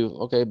road too.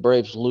 Okay,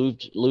 Braves lose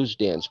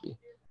Dansby.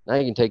 Now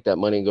you can take that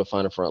money and go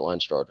find a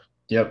frontline starter.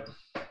 yep,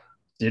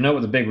 you know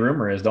what the big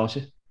rumor is, don't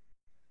you?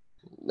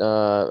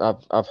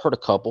 I've heard a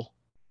couple.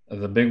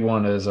 The big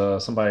one is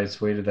somebody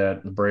tweeted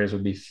that the Braves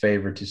would be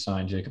favored to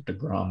sign Jacob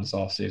DeGrom this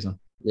offseason.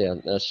 Yeah,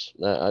 that's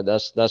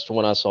the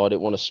one I saw. I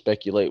didn't want to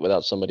speculate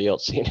without somebody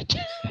else seeing it.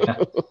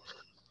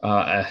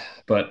 uh,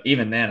 but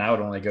even then, I would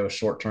only go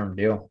short term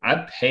deal.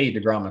 I'd pay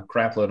DeGrom a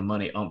crap load of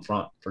money up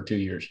front for 2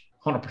 years.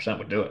 100%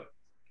 would do it.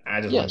 I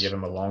just wouldn't give Yes.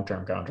 him a long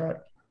term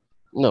contract.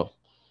 No.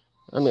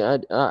 I mean,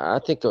 I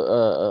think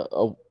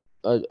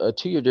a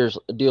 2 year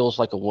deal is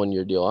like a 1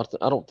 year deal.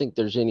 I don't think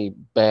there's any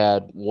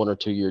bad 1 or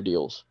 2 year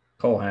deals.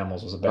 Cole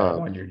Hamels was a bad Uh,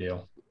 1 year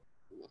deal.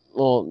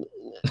 well,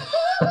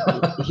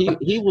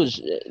 he was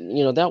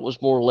that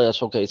was more or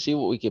less okay. See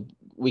what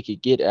we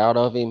could get out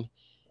of him,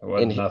 It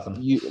wasn't and nothing.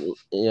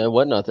 it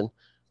wasn't nothing.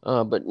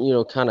 But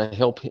kind of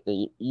help.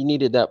 You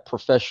needed that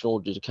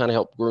professional to kind of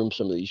help groom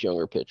some of these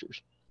younger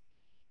pitchers.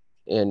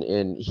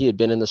 And he had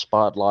been in the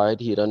spotlight.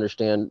 He'd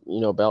understand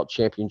about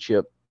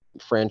championship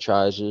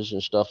franchises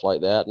and stuff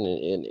like that.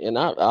 And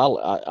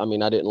I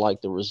mean I didn't like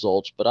the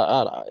results, but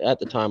at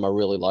the time I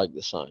really liked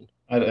the sign.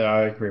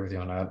 I agree with you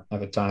on that.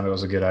 At the time, it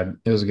was a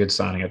good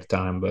signing at the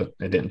time, but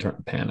it didn't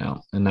turn pan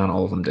out, and not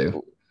all of them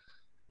do.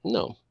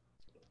 No,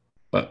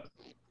 But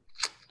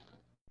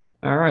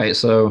all right,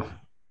 so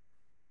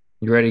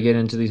you ready to get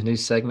into these new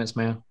segments,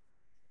 man?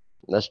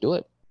 let's do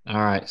it. All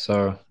right,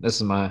 so this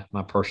is my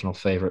personal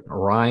favorite,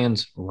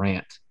 Ryan's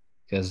rant,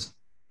 because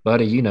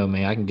buddy, you know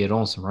me, I can get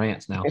on some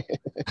rants now.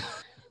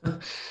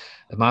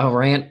 My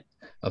rant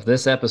of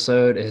this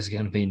episode is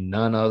going to be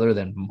none other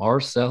than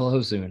Marcell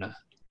Ozuna.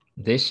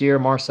 This year,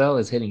 Marcell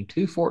is hitting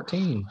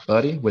 214,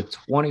 buddy, with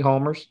 20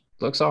 homers.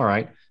 Looks all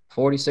right.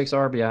 46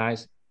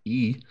 RBIs,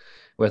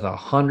 with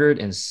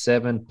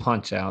 107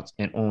 punch outs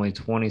and only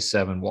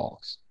 27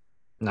 walks.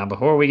 Now,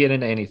 before we get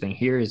into anything,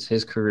 here is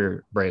his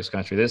career, Braves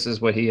country. This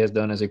is what he has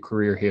done as a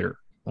career hitter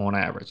on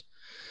average.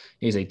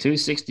 He's a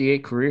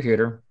 268 career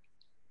hitter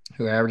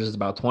who averages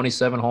about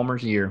 27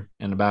 homers a year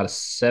and about a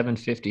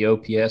 750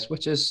 OPS,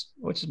 which is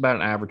about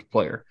an average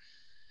player.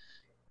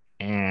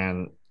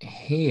 And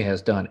he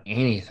has done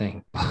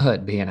anything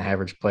but be an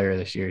average player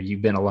this year.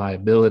 You've been a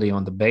liability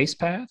on the base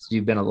paths,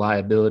 you've been a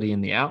liability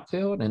in the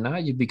outfield, and now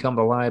you've become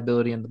a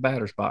liability in the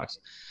batter's box.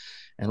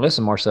 And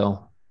listen,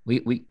 Marcell, we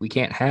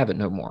can't have it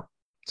no more.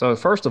 So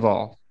first of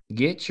all,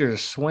 get your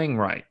swing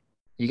right.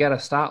 You got to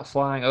stop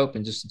flying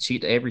open just to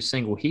cheat every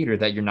single heater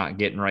that you're not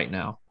getting right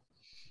now.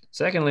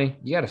 Secondly,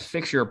 you got to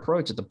fix your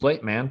approach at the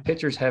plate, man.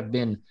 Pitchers have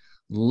been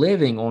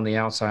living on the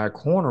outside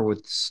corner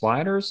with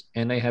sliders,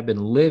 and they have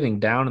been living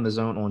down in the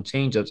zone on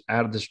changeups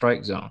out of the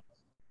strike zone.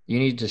 You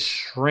need to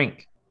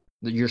shrink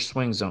your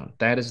swing zone.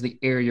 That is the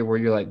area where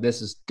you're like,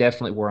 this is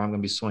definitely where I'm going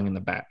to be swinging the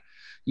bat.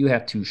 You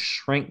have to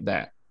shrink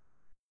that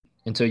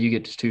until you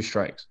get to two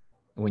strikes.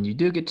 When you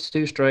do get to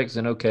two strikes,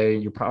 then okay,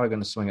 you're probably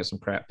going to swing at some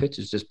crap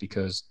pitches just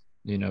because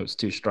it's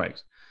two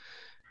strikes.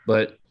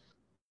 But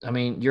I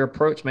mean, your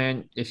approach,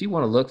 man, if you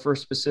want to look for a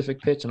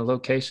specific pitch and a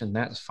location,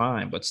 that's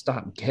fine, but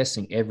stop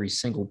guessing every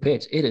single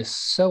pitch. It is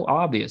so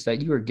obvious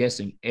that you are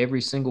guessing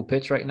every single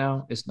pitch right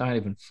now. It's not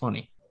even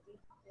funny.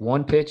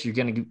 One pitch,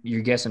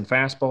 you're guessing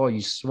fastball,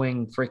 you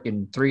swing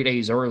freaking 3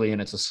 days early,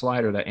 and it's a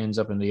slider that ends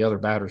up in the other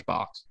batter's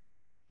box.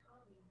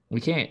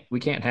 We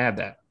can't have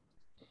that.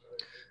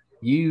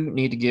 You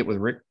need to get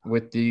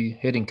with the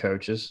hitting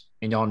coaches,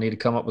 and y'all need to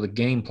come up with a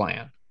game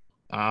plan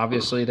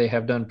Obviously, they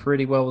have done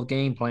pretty well with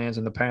game plans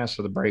in the past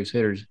for the Braves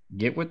hitters.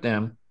 Get with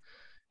them,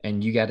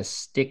 and you got to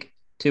stick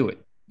to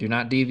it. Do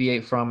not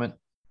deviate from it.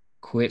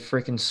 Quit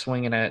freaking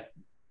swinging at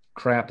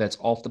crap that's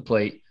off the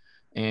plate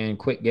and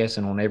quit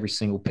guessing on every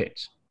single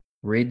pitch.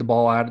 Read the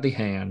ball out of the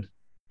hand,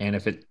 and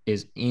if it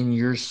is in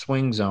your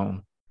swing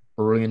zone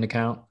early in the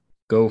count,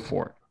 go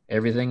for it.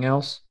 Everything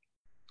else,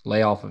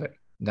 lay off of it.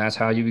 That's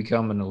how you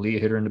become an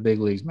elite hitter in the big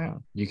leagues,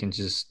 man. You can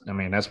just, I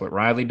mean, that's what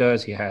Riley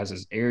does. He has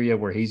his area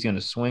where he's going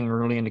to swing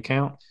early in the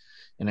count,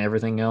 and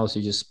everything else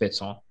he just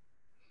spits on.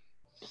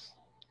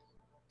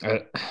 Uh,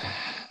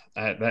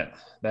 that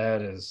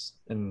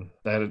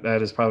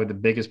is probably the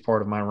biggest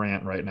part of my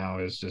rant right now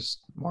is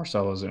just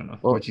Marcell Ozuna.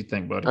 Well, What you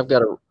think, buddy? I've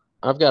got a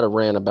I've got a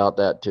rant about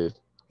that too,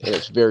 and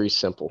it's very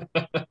simple.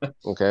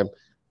 Okay,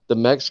 the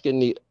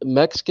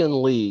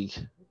Mexican League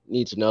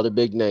needs another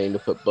big name to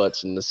put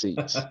butts in the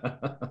seats.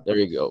 There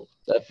you go.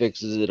 That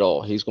fixes it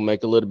all. He's gonna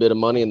make a little bit of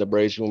money, and the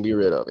Braves are gonna be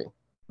rid of him.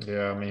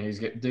 Yeah, I mean he's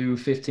getting due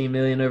 15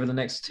 million over the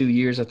next 2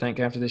 years, I think,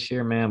 after this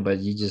year, man. But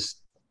you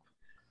just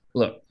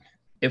look,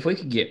 if we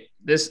could get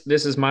this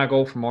is my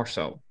goal for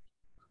Marcell.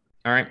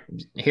 All right,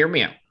 hear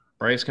me out.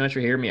 Braves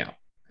country, hear me out.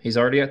 He's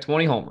already at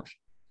 20 homers.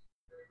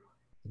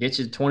 Get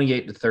you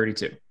 28 to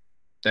 32.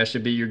 That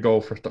should be your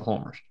goal for the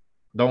homers.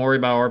 Don't worry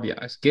about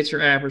RBIs. Get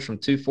your average from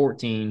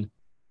 214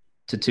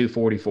 to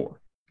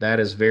 244. That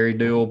is very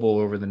doable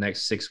over the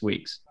next 6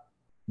 weeks.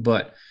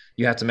 But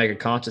you have to make a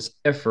conscious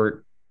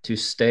effort to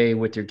stay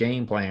with your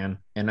game plan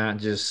and not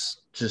just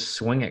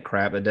swing at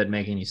crap that doesn't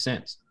make any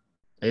sense.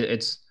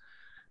 It's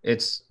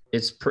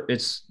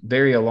it's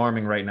very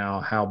alarming right now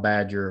how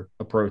bad your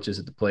approach is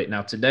at the plate.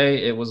 Now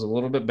today it was a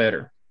little bit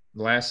better.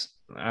 Last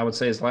I would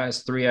say his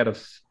last 3 out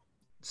of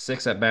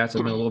 6 at bats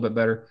have been a little bit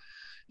better.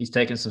 He's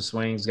taken some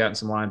swings, gotten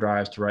some line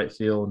drives to right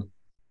field.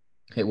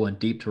 It went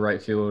deep to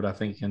right field, I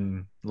think,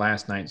 in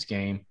last night's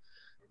game.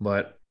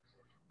 But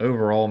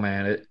overall,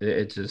 man,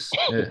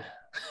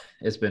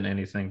 it's been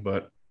anything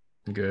but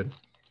good.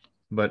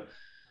 But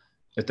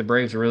if the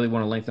Braves really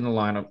want to lengthen the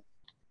lineup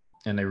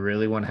and they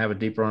really want to have a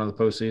deep run of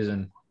the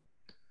postseason,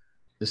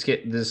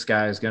 this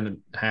guy is going to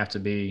have to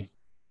be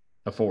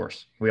a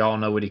force. We all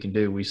know what he can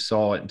do. We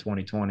saw it in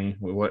 2020.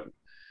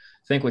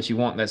 What you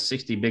want, that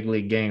 60 big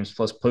league games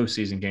plus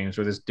postseason games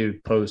where this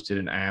dude posted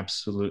and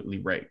absolutely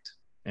raked.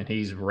 And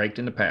he's raked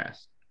in the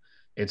past.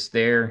 It's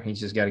there. He's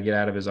just got to get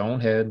out of his own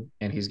head,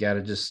 and he's got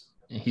to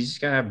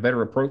have a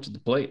better approach at the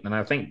plate. And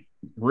I think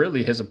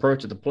really his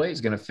approach at the plate is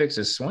going to fix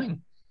his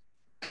swing.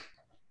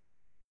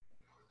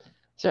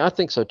 See, I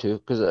think so too,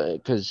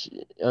 because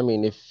I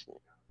mean, if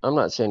I'm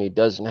not saying he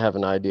doesn't have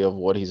an idea of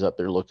what he's up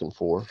there looking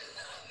for,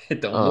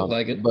 It don't look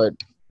like it. but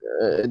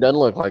it doesn't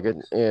look like it.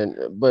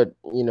 But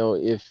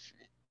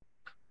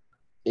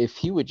if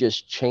he would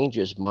just change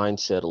his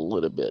mindset a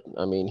little bit.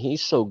 I mean,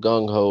 he's so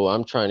gung ho.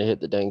 I'm trying to hit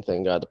the dang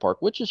thing out of the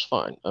park, which is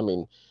fine. I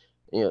mean,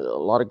 a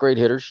lot of great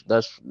hitters.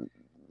 That's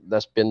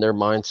been their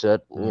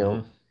mindset.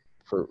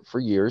 For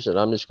years, and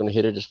I'm just going to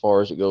hit it as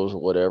far as it goes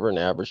or whatever, and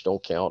average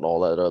don't count,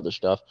 all that other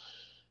stuff.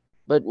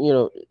 But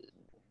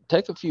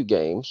take a few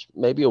games,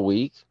 maybe a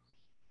week,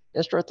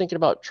 and start thinking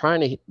about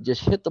trying to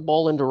just hit the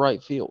ball into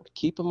right field,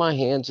 keeping my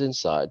hands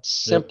inside,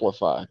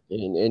 simplify. Yep.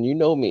 And you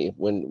know me,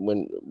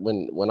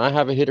 when I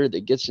have a hitter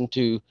that gets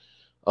into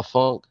a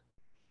funk,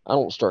 I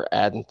don't start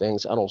adding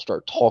things. I don't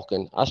start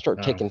talking. I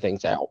start taking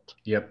things out.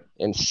 Yep.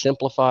 And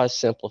simplify,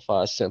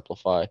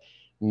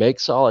 make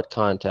solid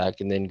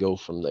contact, and then go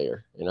from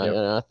there. And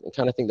I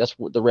kind of think that's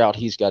what the route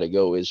he's got to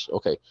go is,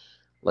 okay,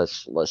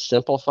 let's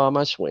simplify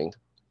my swing.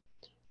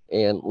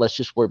 And let's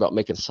just worry about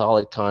making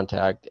solid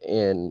contact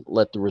and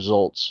let the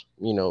results,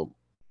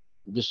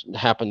 just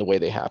happen the way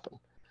they happen.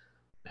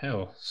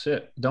 Hell,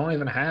 shit. Don't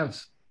even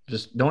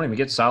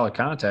get solid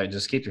contact.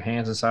 Just keep your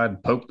hands inside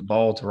and poke the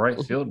ball to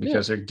right field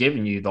because they're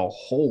giving you the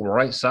whole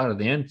right side of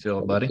the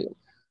infield, buddy.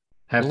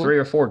 Have 3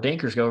 or 4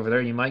 dinkers go over there.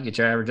 You might get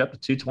your average up to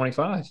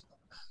 225.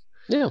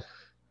 Yeah.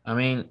 I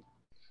mean,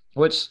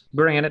 which,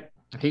 granted,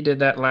 he did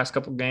that last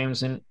couple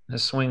games and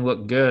his swing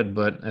looked good,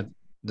 but at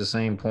the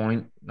same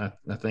point, I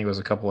think it was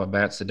a couple of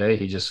bats today.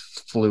 He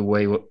just flew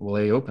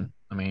way open.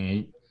 I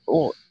mean,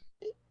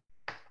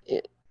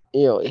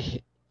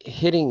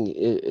 hitting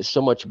is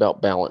so much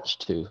about balance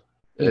too.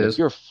 If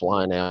you're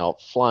flying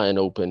out, flying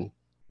open,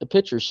 the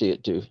pitchers see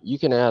it too. You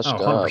can ask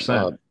Don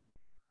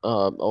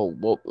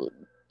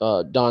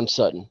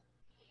Sutton.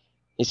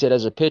 He said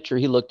as a pitcher,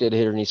 he looked at a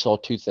hitter and he saw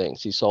 2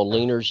 things. He saw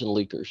leaners and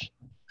leakers.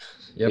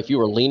 Yep. If you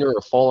were leaner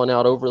or falling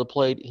out over the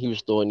plate, he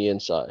was throwing you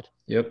inside.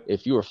 Yep.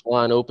 If you were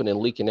flying open and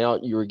leaking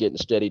out, you were getting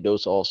steady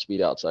dose all speed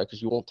outside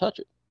because you won't touch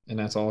it. And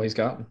that's all he's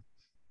gotten.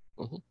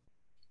 Mm-hmm.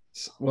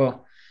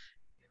 Well,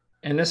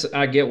 and this,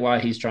 I get why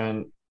he's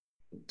trying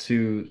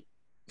to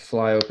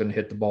fly open and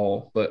hit the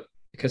ball, but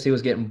because he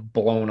was getting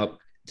blown up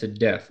to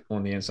death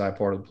on the inside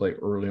part of the plate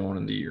early on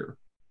in the year.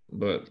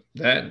 But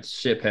that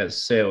ship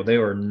has sailed. They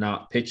are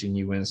not pitching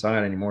you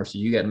inside anymore, so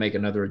you got to make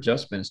another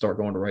adjustment and start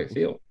going to right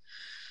field.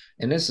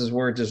 And this is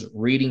where just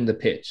reading the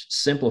pitch,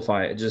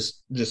 simplify it.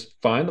 Just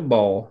find the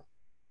ball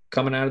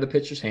coming out of the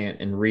pitcher's hand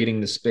and reading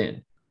the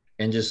spin.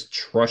 and just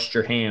trust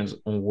your hands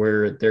on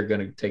where they're going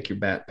to take your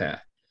bat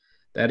path.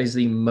 That is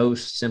the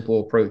most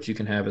simple approach you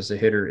can have as a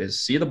hitter is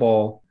see the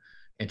ball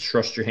and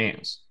trust your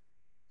hands.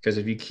 Because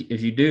if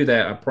you do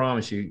that, I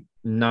promise you,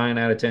 9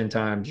 out of 10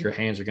 times your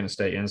hands are going to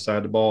stay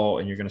inside the ball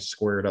and you're going to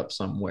square it up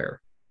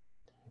somewhere.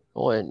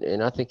 Oh,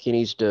 and I think he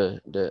needs to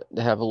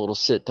have a little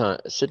sit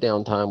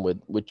down time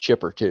with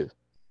Chipper too,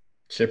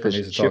 Chipper because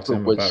needs to talk to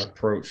him about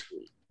approach.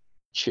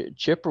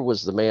 Chipper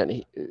was the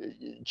man.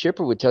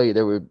 Chipper would tell you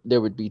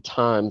there would be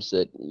times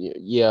that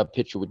a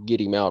pitcher would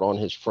get him out on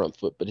his front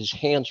foot, but his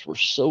hands were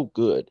so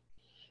good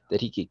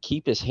that he could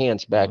keep his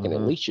hands back and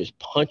at least just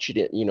punch it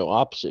in,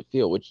 opposite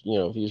field, which,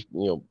 if he was,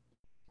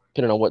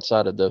 depending on what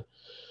side of the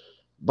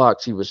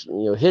box he was,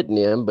 hitting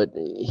in, but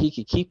he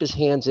could keep his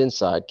hands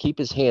inside, keep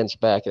his hands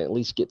back, and at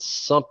least get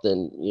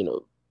something,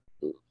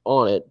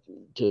 on it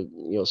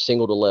to,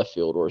 single to left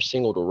field or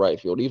single to right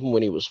field, even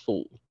when he was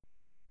full.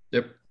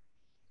 Yep.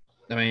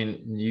 I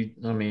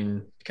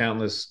mean,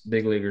 countless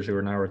big leaguers who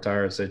are now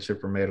retired said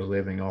Chipper made a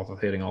living off of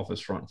hitting off his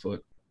front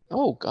foot.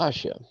 Oh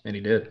gosh, yeah. And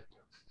he did.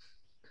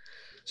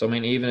 So I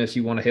mean, even if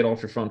you want to hit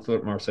off your front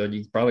foot, Marcel,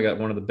 you probably got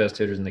one of the best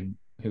hitters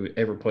who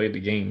ever played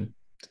the game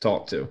to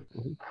talk to.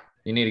 Mm-hmm.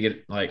 You need to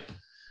get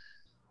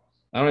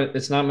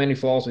it's not many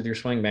flaws with your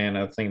swing, man.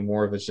 I think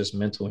more of it's just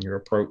mental in your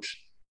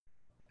approach.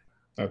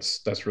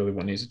 That's really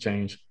what needs to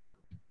change.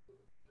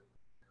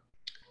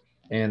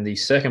 And the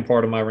second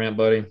part of my rant,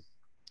 buddy,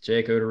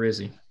 Jake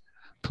Odorizzi,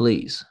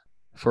 please,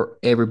 for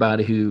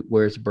everybody who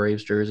wears the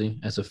Braves jersey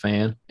as a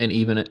fan, and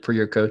even for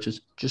your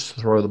coaches, just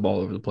throw the ball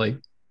over the plate.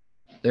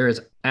 There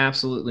is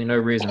absolutely no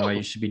reason why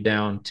you should be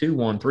down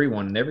 2-1,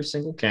 3-1 in every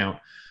single count,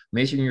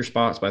 measuring your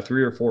spots by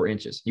 3 or 4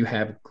 inches. You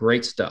have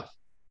great stuff.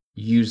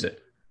 Use it.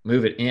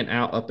 Move it in,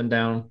 out, up, and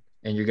down,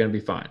 and you're going to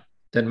be fine.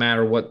 Doesn't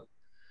matter what.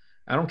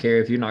 I don't care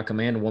if you're not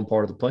commanding one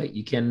part of the plate.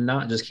 You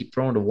cannot just keep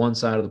throwing to one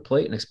side of the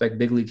plate and expect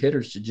big league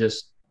hitters to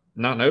just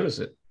not notice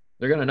it.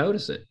 They're going to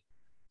notice it.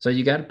 So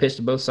you got to pitch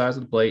to both sides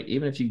of the plate.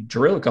 Even if you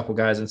drill a couple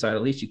guys inside,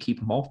 at least you keep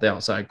them off the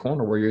outside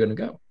corner where you're going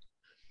to go.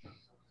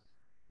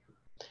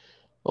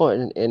 Oh,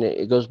 and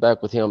it goes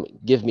back with him.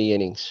 Give me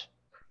innings.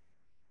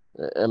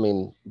 I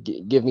mean,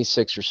 give me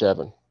 6 or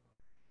 7,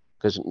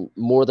 because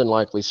more than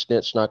likely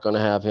Snit's not going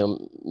to have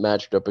him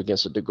matched up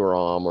against a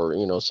DeGrom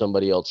or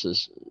somebody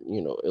else's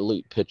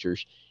elite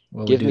pitchers.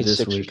 Well, give me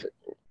 6 week.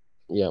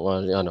 Yeah,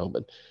 well, I know,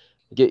 but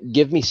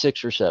give me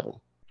 6 or 7.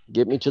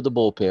 Get me to the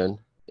bullpen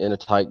in a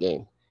tight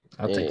game.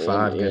 I'll take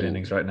 5 good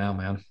innings right now,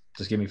 man.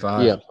 Just give me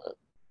 5. Yeah,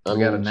 we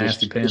got a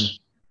nasty pin.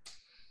 Just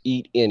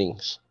eat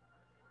innings.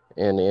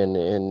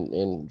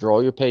 And draw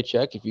your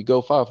paycheck. If you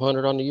go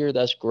 500 on the year,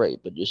 that's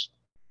great, but just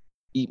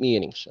eat me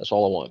innings. That's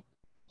all I want.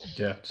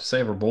 Yeah, just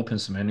save our bullpen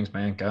some innings,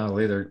 man.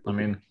 Golly,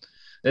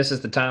 this is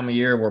the time of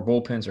year where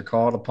bullpens are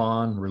called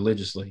upon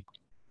religiously.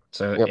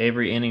 So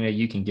every inning that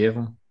you can give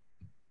them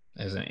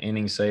is an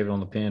inning saved on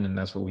the pen, and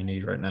that's what we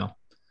need right now.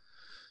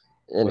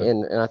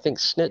 And I think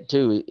Snit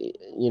too.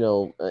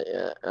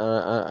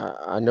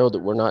 I know that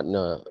we're not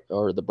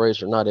or the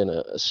Braves are not in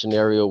a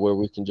scenario where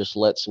we can just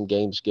let some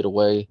games get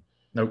away.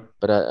 Nope.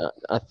 But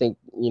I think,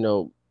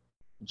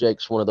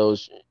 Jake's one of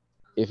those,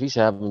 if he's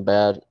having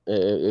bad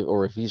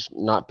or if he's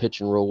not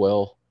pitching real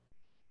well,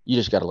 you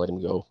just got to let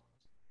him go.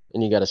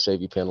 And you got to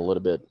save your pen a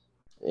little bit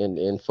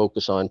and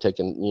focus on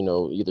taking,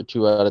 either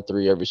 2 out of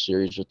 3 every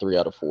series or 3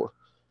 out of 4.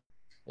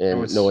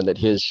 And knowing that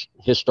his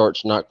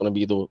start's not going to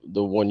be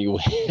the one you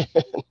win.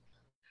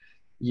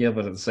 Yeah,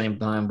 but at the same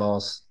time,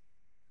 boss,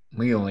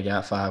 we only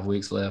got 5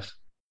 weeks left.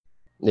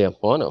 Yeah,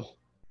 well, I know.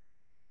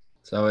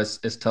 So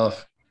it's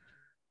tough.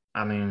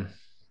 I mean,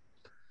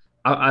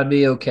 I'd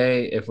be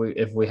okay if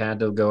we had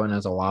to go in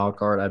as a wild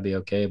card. I'd be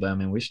okay, but I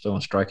mean, we're still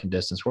in striking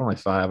distance. We're only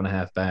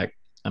 5.5 back.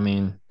 I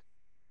mean,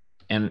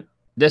 and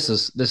this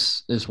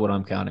is what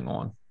I'm counting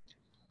on.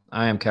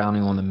 I am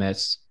counting on the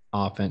Mets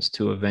offense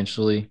to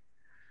eventually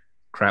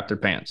crap their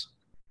pants.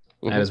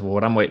 Mm-hmm. That is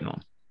what I'm waiting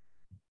on.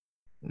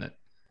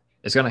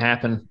 It's going to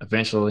happen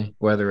eventually,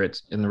 whether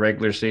it's in the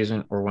regular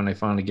season or when they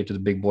finally get to the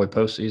big boy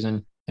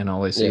postseason and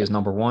all they see is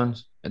number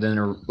ones, and then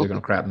they're going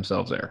to crap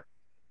themselves there.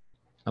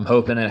 I'm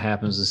hoping it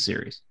happens this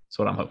series. That's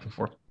what I'm hoping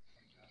for.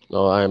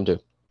 Oh, I am too.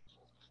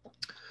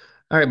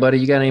 All right, buddy.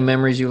 You got any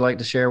memories you'd like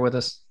to share with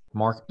us?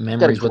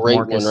 Memories with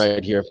Marcus? One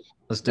right here.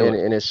 Let's do it.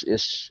 And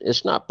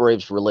it's not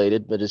Braves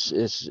related, but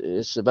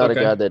it's about a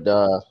guy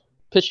that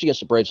pitched against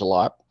the Braves a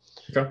lot.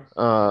 Okay.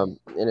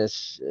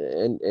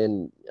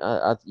 And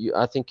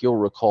I think you'll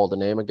recall the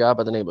name, a guy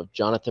by the name of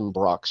Jonathan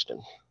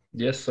Broxton.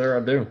 Yes, sir,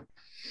 I do.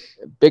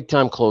 Big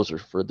time closer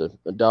for the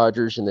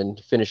Dodgers, and then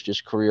finished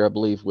his career, I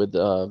believe, with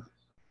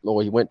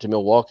he went to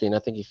Milwaukee, and I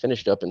think he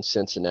finished up in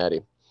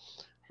Cincinnati.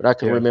 But I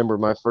can remember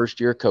my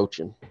first year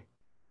coaching.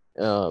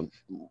 We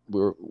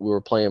were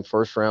playing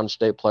first round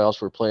state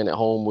playoffs. We were playing at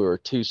home. We were a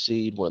 2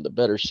 seed, one of the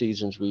better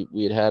seasons we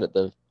had at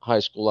the high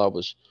school I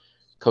was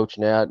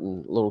coaching at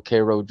in Little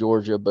Cairo,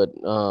 Georgia. But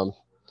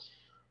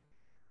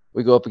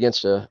we go up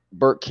against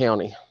Burke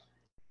County,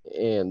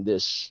 and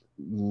this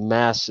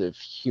massive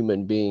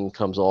human being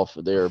comes off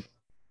of their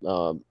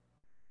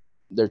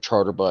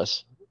charter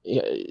bus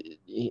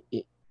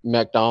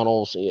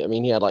McDonald's. I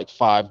mean, he had like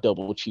 5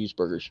 double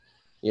cheeseburgers,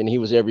 and he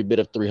was every bit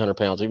of 300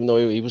 pounds. Even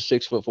though he was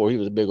 6'4", he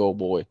was a big old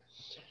boy.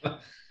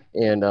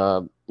 And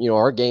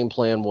our game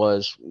plan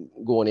was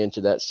going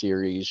into that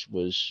series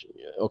was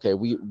okay.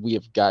 We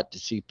have got to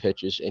see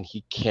pitches, and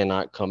he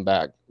cannot come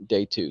back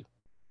day 2.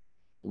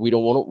 We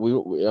don't want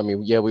to. I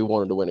mean, yeah, we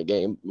wanted to win a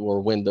game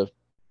or win the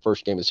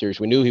first game of the series.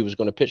 We knew he was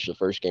going to pitch the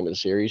first game of the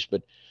series,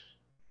 but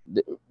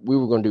we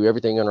were going to do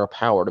everything in our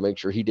power to make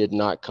sure he did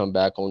not come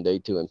back on day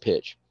 2 and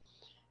pitch.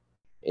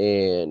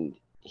 And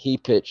he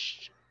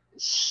pitched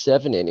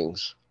 7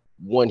 innings,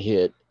 1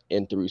 hit,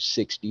 and threw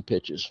 60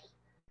 pitches.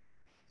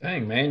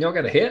 Dang, man, y'all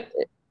got a hit?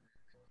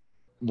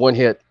 1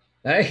 hit.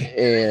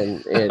 Hey.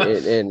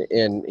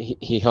 And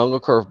he hung a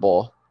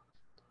curveball.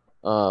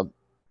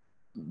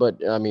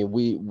 But I mean,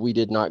 we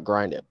did not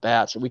grind at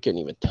bats, so we couldn't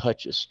even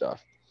touch his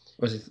stuff.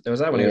 Was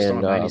that when he was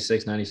throwing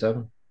 96,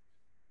 97?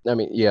 I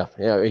mean, yeah,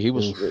 he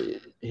was.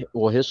 Oof.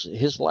 Well,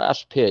 his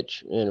last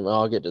pitch, and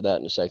I'll get to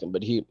that in a second.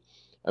 But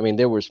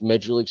there was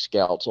major league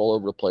scouts all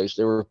over the place.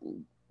 They were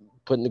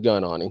putting the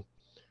gun on him.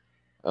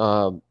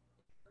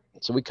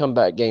 So we come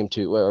back game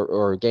 2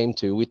 or game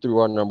 2. We threw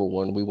our number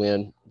 1. We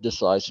win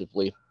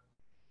decisively.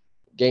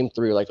 Game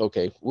 3, like,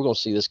 okay, we're gonna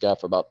see this guy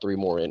for about 3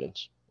 more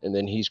innings, and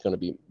then he's gonna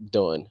be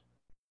done.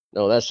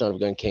 No, that son of a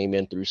gun came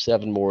in through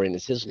 7 more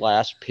innings. His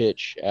last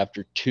pitch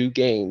after 2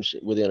 games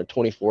within a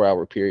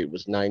 24-hour period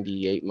was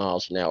 98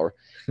 miles an hour.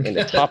 And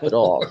to top it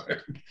off,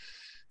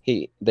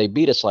 they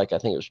beat us like I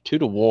think it was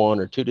 2-1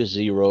 or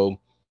 2-0,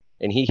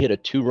 and he hit a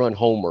 2-run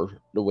homer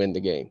to win the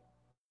game.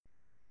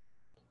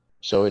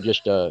 So it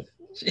just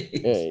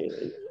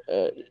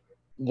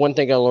one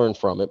thing I learned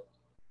from it,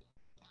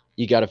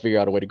 you got to figure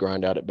out a way to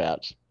grind out at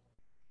bats.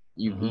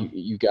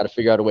 You got to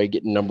figure out a way of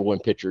getting number 1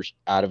 pitchers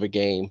out of a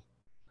game.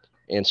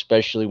 And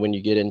especially when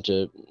you get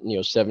into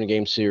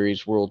 7-game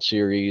series, World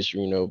Series,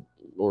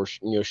 or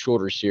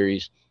shorter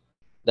series,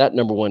 that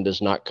number 1 does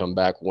not come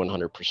back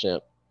 100%.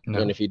 No.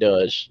 And if he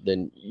does,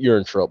 then you're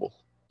in trouble.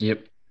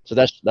 Yep. So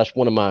that's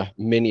one of my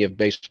many of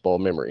baseball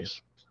memories.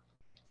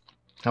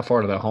 How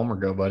far did that homer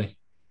go, buddy?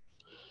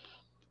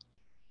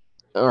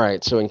 All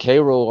right. So in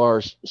K-Roll,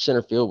 our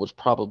center field was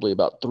probably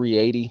about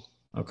 380.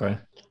 Okay.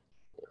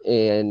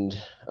 And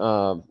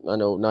I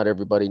know not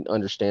everybody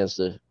understands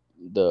the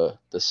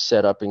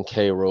setup in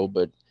K-Roll,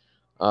 but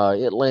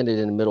it landed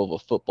in the middle of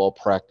a football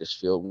practice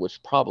field,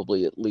 which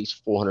probably at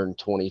least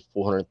 420,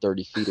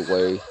 430 feet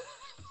away.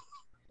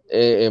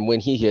 And when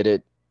he hit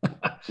it,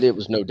 it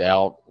was no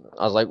doubt.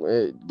 I was like,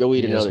 go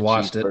eat another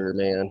cheeseburger,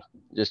 man.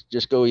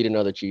 Just go eat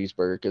another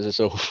cheeseburger because it's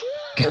over.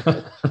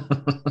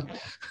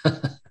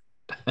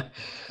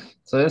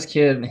 So this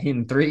kid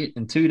in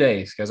 2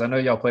 days, because I know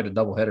y'all played a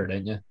doubleheader,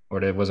 didn't you?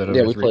 Or was it over?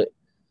 Yeah,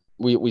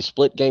 we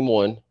split game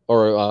 1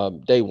 or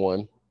day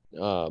 1.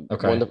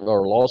 Okay.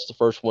 Lost the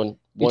first one.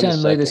 You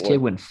telling me this kid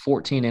went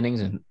 14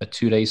 innings in a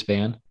 2-day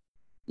span,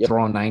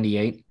 throwing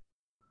 98?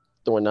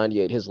 Throwing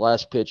 98. His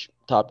last pitch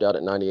topped out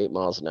at 98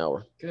 miles an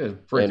hour.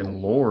 Good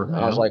freaking Lord,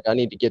 man. I was like, I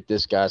need to get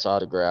this guy's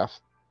autograph.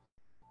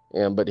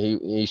 But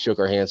he shook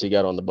our hands. He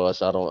got on the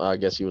bus. I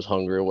guess he was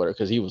hungry or whatever,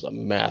 because he was a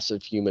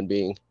massive human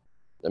being.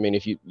 I mean,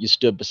 if you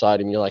stood beside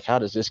him, you're like, how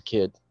does this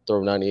kid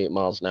throw 98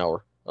 miles an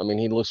hour? I mean,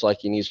 he looks like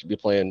he needs to be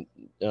playing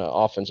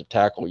offensive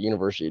tackle at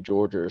University of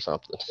Georgia or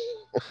something.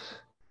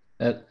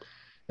 That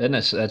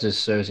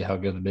just shows you how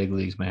good the big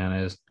leagues, man,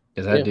 is.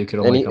 Because that dude could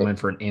only come in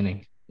for an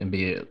inning and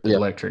be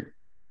electric.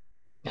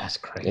 That's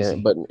crazy. Yeah,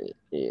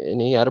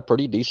 and he had a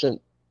pretty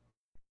decent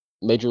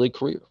major league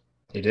career.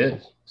 He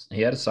did.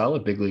 He had a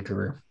solid big league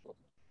career.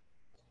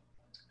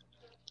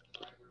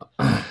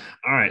 All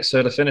right,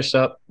 so to finish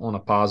up on a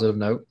positive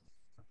note,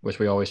 which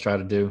we always try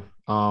to do,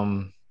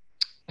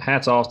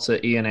 hats off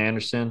to Ian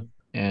Anderson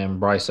and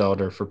Bryce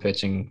Elder for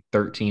pitching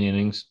 13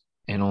 innings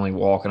and only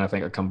walking, I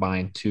think, a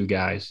combined 2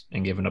 guys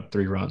and giving up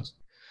 3 runs,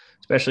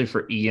 especially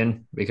for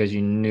Ian, because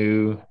you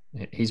knew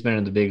he's been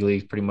in the big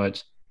leagues pretty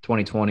much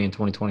 2020 and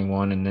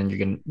 2021, and then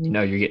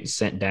you're getting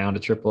sent down to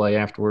AAA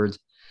afterwards.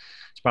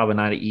 It's probably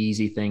not an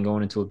easy thing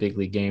going into a big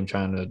league game,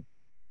 trying to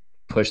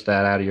push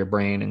that out of your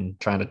brain and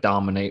trying to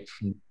dominate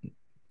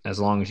as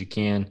long as you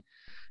can.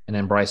 And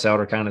then Bryce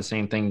Elder, kind of the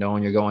same thing,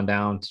 knowing you're going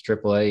down to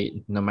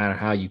AAA, no matter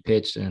how you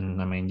pitched.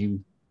 And I mean,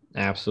 you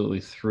absolutely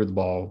threw the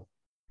ball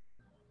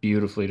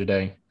beautifully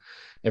today.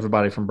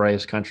 Everybody from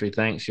Braves country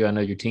thanks you. I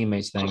know your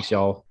teammates thanks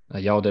y'all.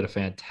 Y'all did a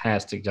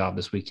fantastic job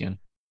this weekend.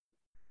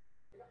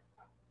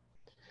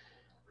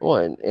 Well,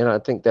 and I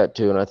think that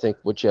too, and I think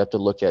what you have to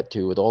look at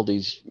too with all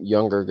these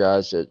younger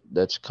guys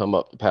that's come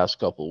up the past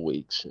couple of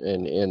weeks,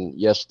 and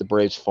yes, the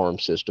Braves farm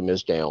system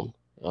is down.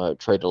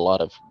 Traded a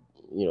lot of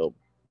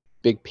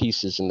big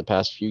pieces in the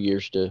past few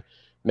years to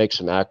make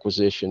some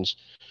acquisitions,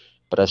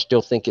 but I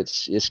still think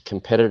it's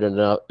competitive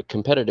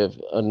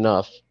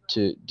enough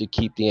to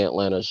keep the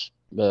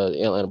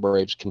Atlanta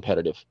Braves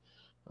competitive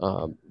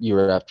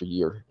year after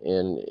year.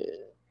 And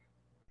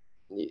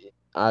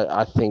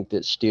I think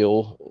that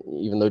still,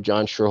 even though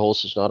John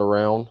Schuerholz is not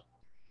around,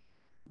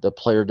 the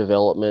player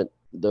development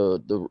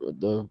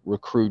the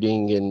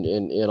recruiting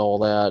and all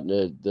that,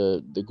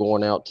 the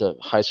going out to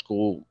high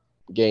school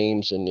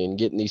games and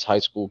getting these high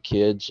school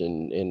kids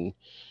and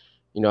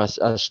I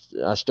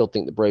still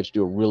think the Braves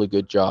do a really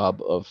good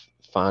job of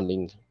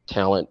finding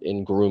talent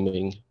and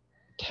grooming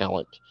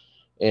talent,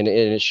 and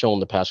it's shown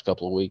the past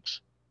couple of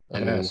weeks. I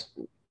It mean, has.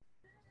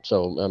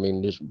 so I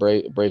mean, this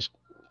Braves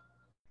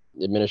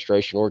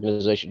administration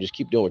organization, just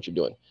keep doing what you're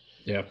doing.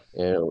 Yeah.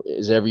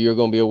 Is every year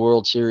going to be a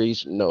World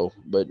Series? No,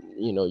 but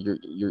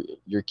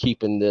you're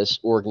keeping this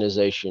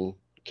organization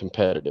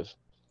competitive.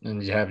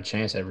 And you have a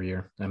chance every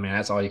year. I mean,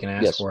 that's all you can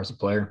ask Yes, for as a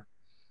player.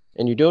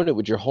 and you're doing it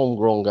with your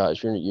homegrown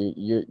guys.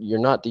 You're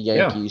not the Yeah.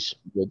 Yankees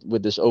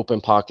with this open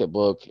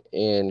pocketbook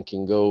and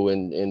can go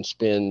and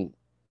spend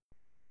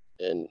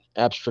an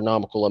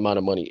astronomical amount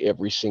of money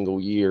every single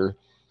year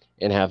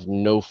and have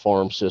no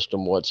farm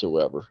system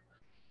whatsoever.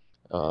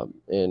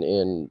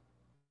 And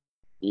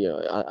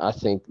I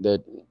think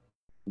that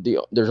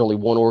there's only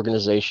one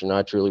organization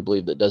I truly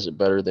believe that does it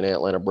better than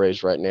Atlanta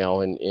Braves right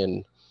now,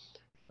 and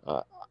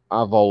uh,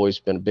 I've always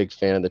been a big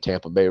fan of the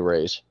Tampa Bay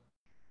Rays.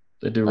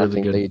 They do I really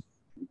think good.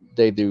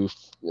 they do,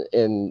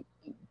 and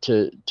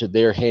to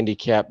their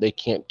handicap, they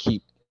can't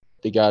keep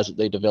the guys that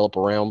they develop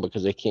around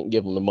because they can't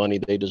give them the money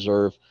they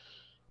deserve.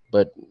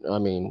 But I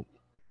mean,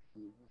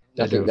 I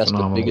They do think a that's the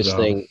phenomenal biggest job.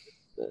 thing.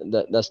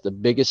 That's the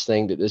biggest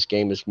thing that this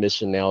game is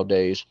missing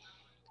nowadays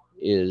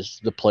is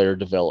the player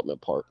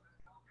development part,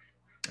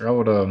 I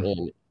would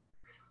and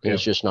yeah,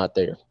 it's just not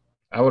there.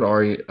 I would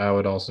argue I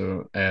would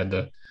also add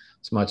that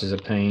as much as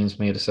it pains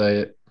me to say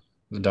it,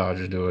 the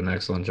Dodgers do an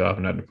excellent job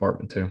in that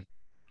department too.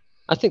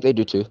 I think they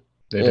do too.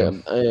 They Yeah,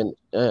 do.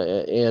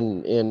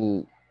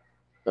 and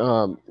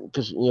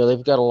because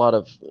they've got a lot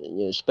of,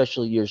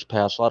 especially years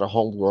past, a lot of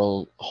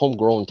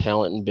homegrown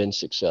talent and been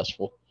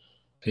successful.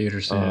 Um,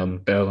 Peterson,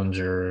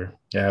 Bellinger,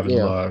 Gavin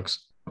yeah,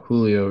 Lux,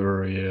 Julio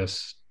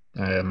Urias.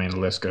 I mean, the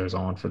list goes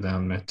on for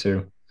them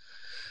too.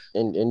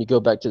 and you go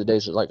back to the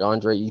days of like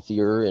Andre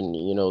Ethier, and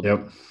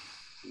Yep.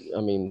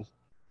 I mean,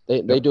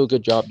 they Yep. do a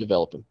good job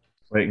developing.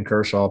 Clayton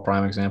Kershaw,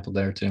 prime example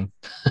there too.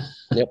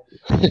 Yep.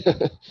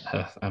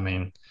 I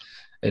mean,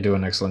 they do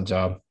an excellent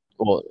job.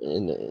 Well,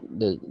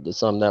 and to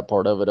sum that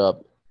part of it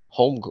up,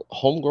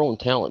 homegrown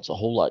talent's a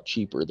whole lot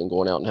cheaper than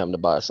going out and having to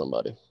buy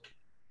somebody.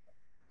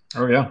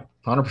 Oh yeah,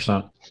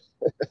 100%,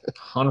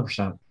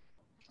 100%.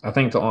 I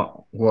think the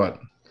what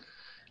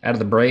out of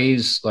the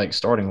Braves like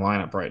starting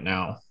lineup right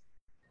now,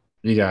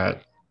 you got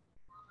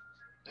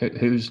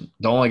who's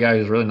the only guy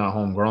who's really not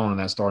homegrown in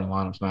that starting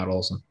lineup is Matt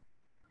Olson.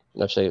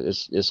 And I say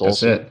it's That's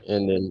Olson, it.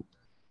 and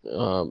then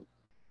um,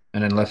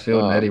 And then left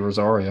field and Eddie um,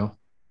 Rosario.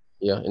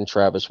 yeah, and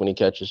Travis when he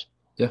catches.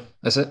 Yeah,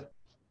 that's it.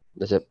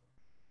 That's it.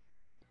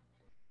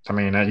 I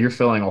mean, you're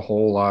filling a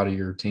whole lot of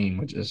your team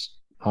with just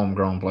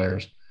homegrown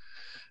players.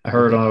 I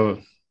heard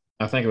Hmm.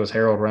 I think it was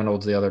Harold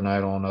Reynolds the other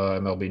night on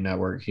MLB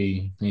Network.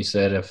 He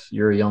said if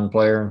you're a young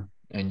player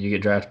and you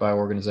get drafted by an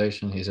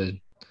organization, he said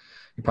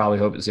you probably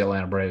hope it's the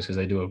Atlanta Braves because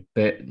they do a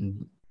bit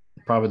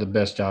probably the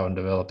best job in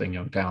developing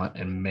young talent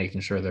and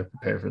making sure they're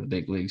prepared for the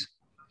big leagues,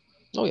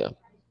 Oh yeah,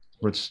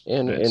 which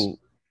and it's and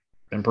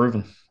been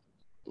proven.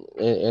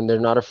 and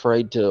they're not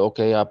afraid to.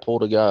 Okay, I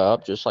pulled a guy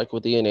up just like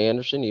with Ian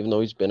Anderson, even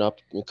though he's been up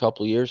a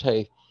couple of years.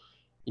 Hey,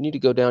 you need to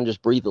go down,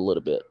 just breathe a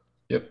little bit,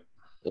 Yep.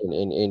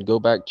 and go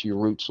back to your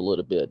roots a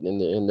little bit,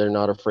 and they're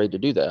not afraid to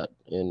do that,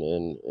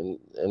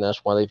 and that's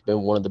why they've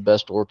been one of the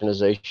best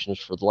organizations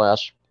for the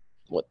last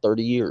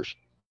 30 years.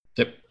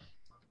 Yep.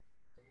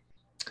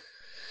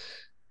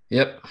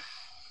 Yep.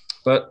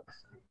 But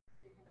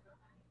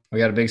we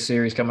got a big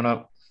series coming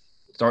up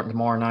starting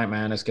tomorrow night,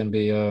 man. It's gonna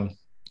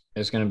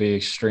be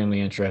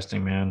extremely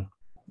interesting, man.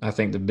 I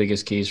think the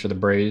biggest keys for the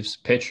Braves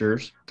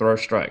pitchers throw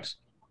strikes.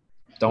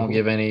 Don't Hmm.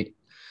 give any.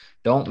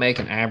 Don't make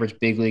an average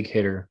big league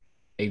hitter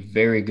a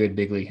very good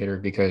big league hitter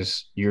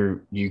because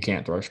you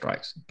can't throw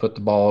strikes. Put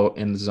the ball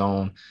in the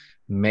zone,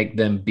 make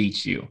them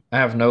beat you. I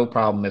have no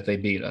problem if they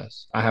beat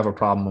us. I have a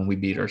problem when we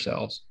beat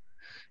ourselves.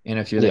 And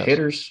if you're the Yes.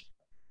 hitters,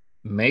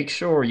 make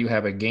sure you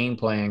have a game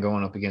plan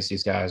going up against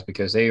these guys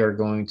because they are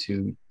going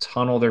to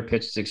tunnel their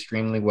pitches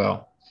extremely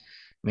well,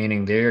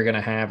 meaning they're going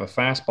to have a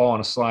fastball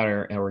and a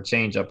slider or a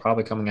changeup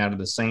probably coming out of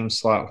the same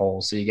slot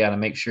hole. So you got to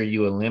make sure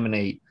you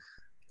eliminate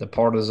the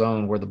part of the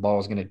zone where the ball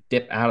is going to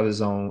dip out of the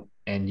zone,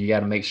 and you got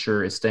to make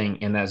sure it's staying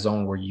in that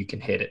zone where you can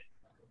hit it.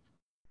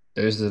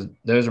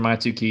 Those are my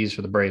two keys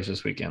for the Braves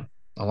this weekend,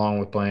 along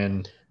with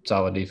playing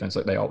solid defense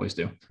like they always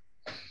do.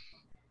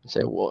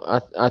 Say, well,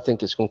 I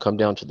think it's going to come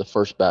down to the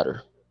first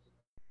batter,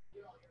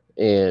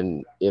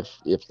 and if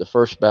the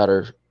first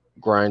batter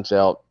grinds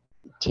out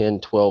 10,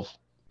 12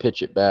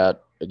 pitch at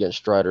bat against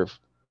Strider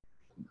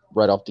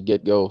right off the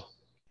get go,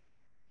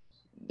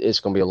 it's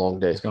going to be a long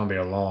day. It's going to be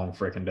a long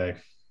freaking day.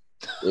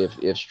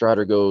 If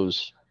Strider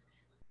goes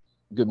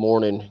good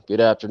morning,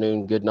 good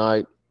afternoon, good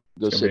night, It's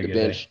go going to sit be the a good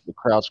day. bench, the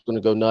crowd's going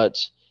to go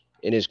nuts,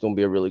 and it's going to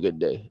be a really good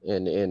day.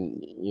 And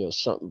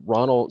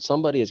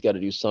somebody has got to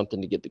do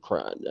something to get the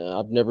crowd.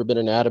 I've never been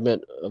an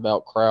adamant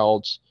about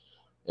crowds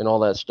and all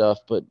that stuff,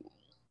 but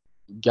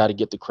got to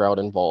get the crowd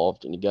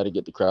involved, and you got to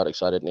get the crowd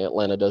excited. And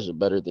Atlanta does it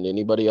better than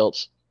anybody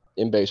else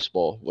in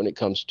baseball when it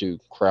comes to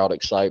crowd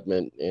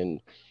excitement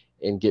and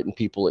getting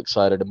people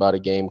excited about a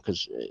game,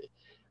 because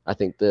I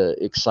think the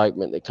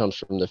excitement that comes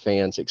from the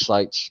fans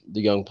excites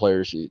the young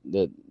players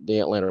that the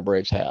Atlanta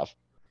Braves have.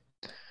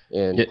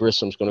 And Yeah,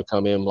 Grissom's going to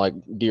come in like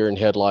deer in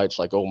headlights,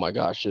 like, oh my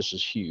gosh, this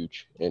is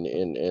huge.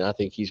 And I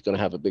think he's going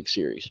to have a big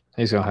series.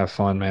 he's gonna have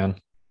fun, man.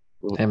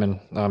 Mm. Him and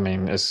I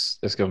mean, it's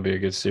gonna be a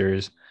good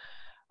series.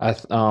 I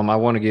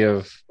want to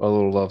give a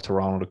little love to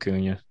Ronald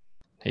Acuna.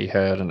 He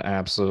had an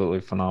absolutely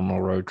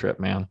phenomenal road trip,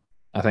 man.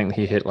 I think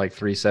he hit like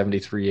 370,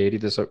 380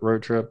 this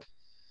road trip.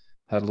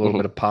 Had a little Mhm.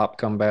 bit of pop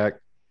come back,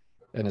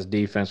 and his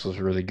defense was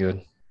really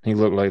good. He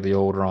looked like the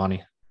old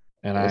Ronnie,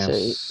 and I I am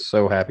say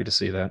so happy to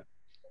see that.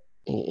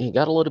 he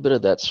got a little bit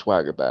of that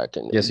swagger back,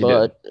 and Yes, he did.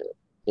 but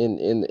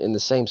in the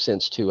same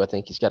sense too, I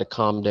think he's got to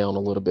calm down a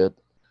little bit.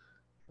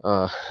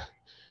 Uh,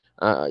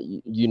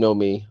 you know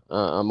me,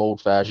 I'm old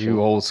You fashioned.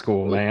 old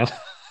school, man.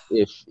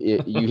 If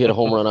you hit a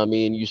home run on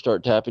me and you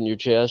start tapping your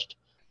chest,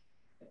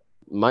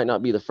 might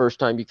not be the first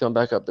time you come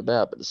back up the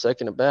bat, but the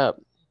second at bat,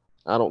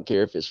 I don't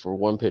care if it's for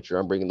one pitcher.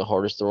 I'm bringing the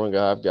hardest throwing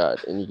guy I've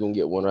got, and you're gonna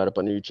get one right up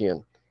under your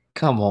chin.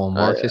 Come on,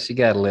 I Marcus. You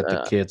got to let the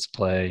uh, kids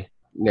play.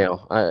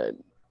 Now,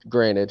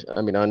 granted,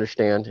 I mean, I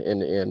understand,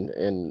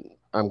 and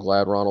I'm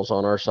glad Ronald's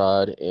on our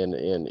side, and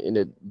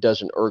it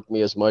doesn't irk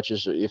me as much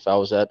as if I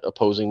was that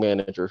opposing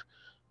manager,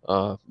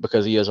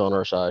 because he is on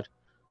our side.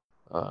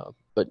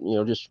 But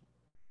just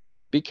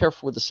be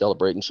careful with the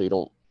celebrating so you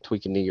don't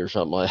tweak a knee or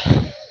something like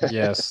that.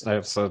 Yes,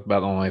 that's about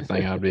the only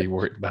thing I'd be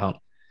worried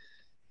about.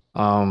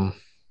 Um,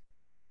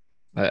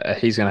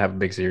 he's gonna have a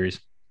big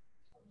series.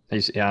 I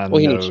Well,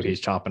 he needs know to.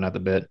 he's chomping at the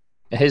bit.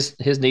 His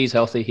knee's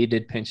healthy. He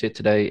did pinch hit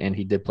today, and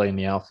he did play in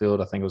the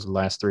outfield. I think it was the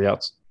last three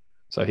outs.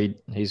 So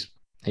he's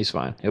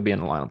fine. He'll be in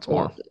the lineup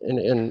tomorrow. Well,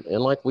 and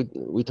like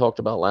we talked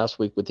about last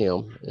week with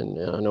him, and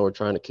I know we're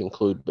trying to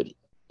conclude, but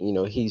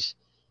he's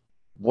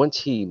once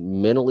he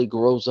mentally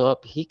grows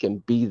up, he can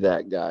be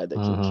that guy that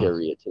can Mm-hmm.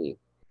 carry a team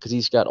because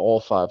he's got all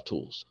five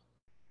tools.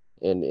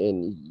 And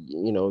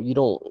you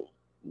don't.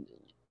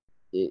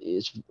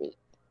 It's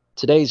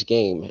today's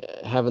game,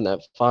 having that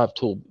five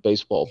tool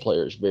baseball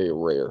player is very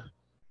rare,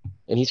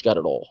 and he's got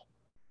it all,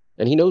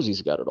 and he knows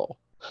he's got it all.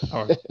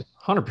 Oh,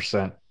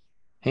 100%.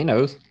 He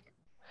knows. I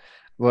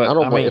But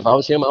don't I blame. If mean, I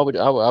was him, I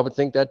would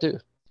think that too.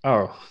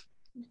 oh,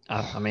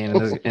 I mean,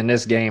 in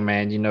this game,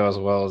 man, you know as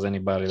well as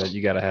anybody that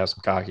you got to have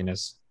some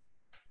cockiness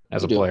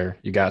as You a do. player.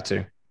 You got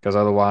to, because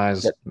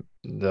otherwise, That,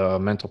 the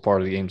mental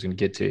part of the game is going to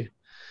get to you. And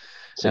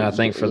say I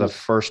think for the you,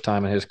 first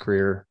time in his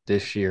career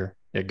this year,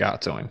 it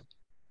got to him.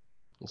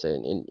 say,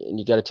 and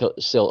you got to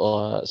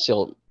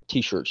sell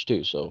T-shirts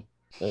too, so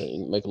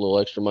you make a little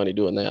extra money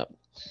doing that.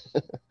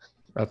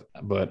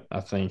 But I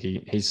think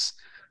he's.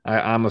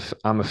 I'm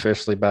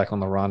officially back on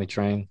the Ronnie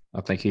train.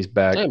 I think he's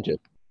back, I am too.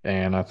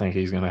 and I think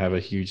he's going to have a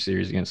huge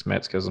series against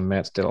Mets because the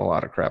Mets did a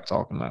lot of crap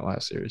talking that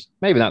last series.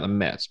 Maybe not the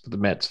Mets, but the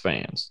Mets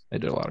fans. They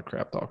did a lot of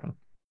crap talking,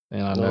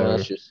 and I No, know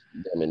that's just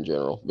them in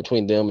general.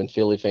 Between them and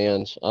Philly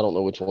fans, I don't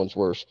know which one's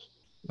worse.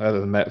 other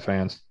than Met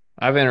fans,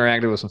 I've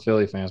interacted with some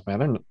Philly fans.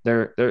 Man,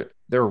 they're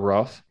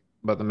rough,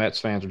 but the Mets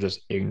fans are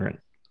just ignorant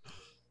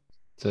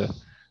to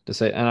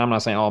say. And I'm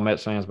not saying all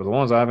Mets fans, but the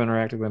ones I've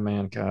interacted with,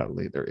 man,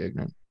 godly, they're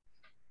ignorant.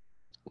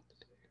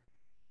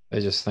 They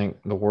just think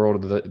the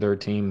world of their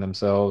team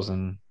themselves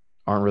and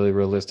aren't really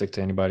realistic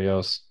to anybody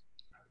else.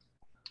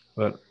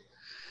 But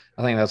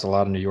I think that's a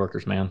lot of New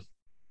Yorkers, man.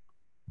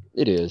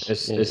 It is,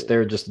 It's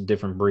they're just a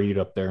different breed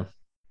up there.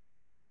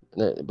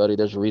 buddy.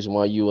 There's a reason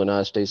why you and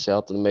I stay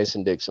south of the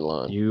Mason-Dixon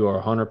line, You are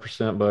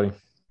 100%, buddy.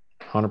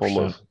 home 100%.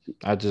 of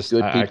I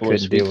good I people and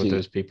couldn't deal sweet with tea.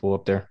 those people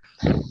up there.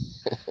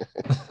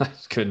 I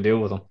just couldn't deal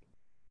with them.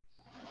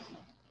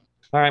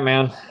 All right,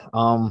 man.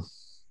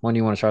 When do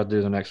you want to try to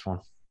do the next one?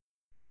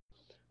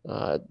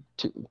 Uh,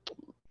 to,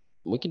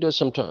 we can do it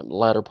sometime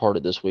latter part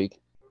of this week.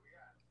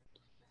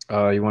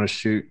 You want to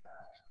shoot?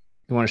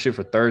 You want to shoot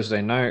for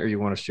Thursday night, or you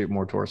want to shoot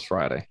more towards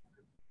Friday?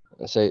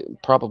 I say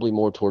probably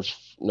more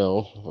towards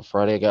no.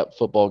 Friday I got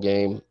football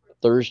game.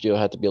 Thursday will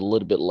have to be a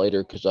little bit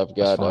later because I've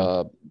That's got fine.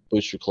 a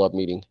booster club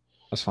meeting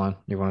That's fine.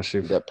 You want to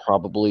shoot? that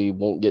probably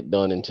won't get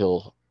done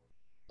until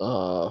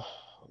uh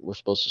we're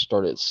supposed to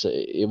start at say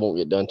it won't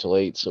get done till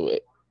 8, so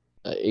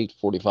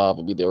 8:45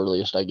 will be the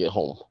earliest I get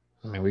home.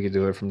 I mean, we could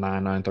do it from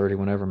 9:30,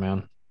 whenever,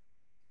 man.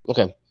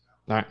 Okay.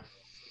 All right.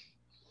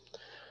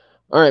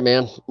 All right,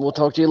 man. We'll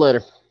talk to you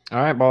later. All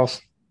right,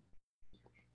 boss.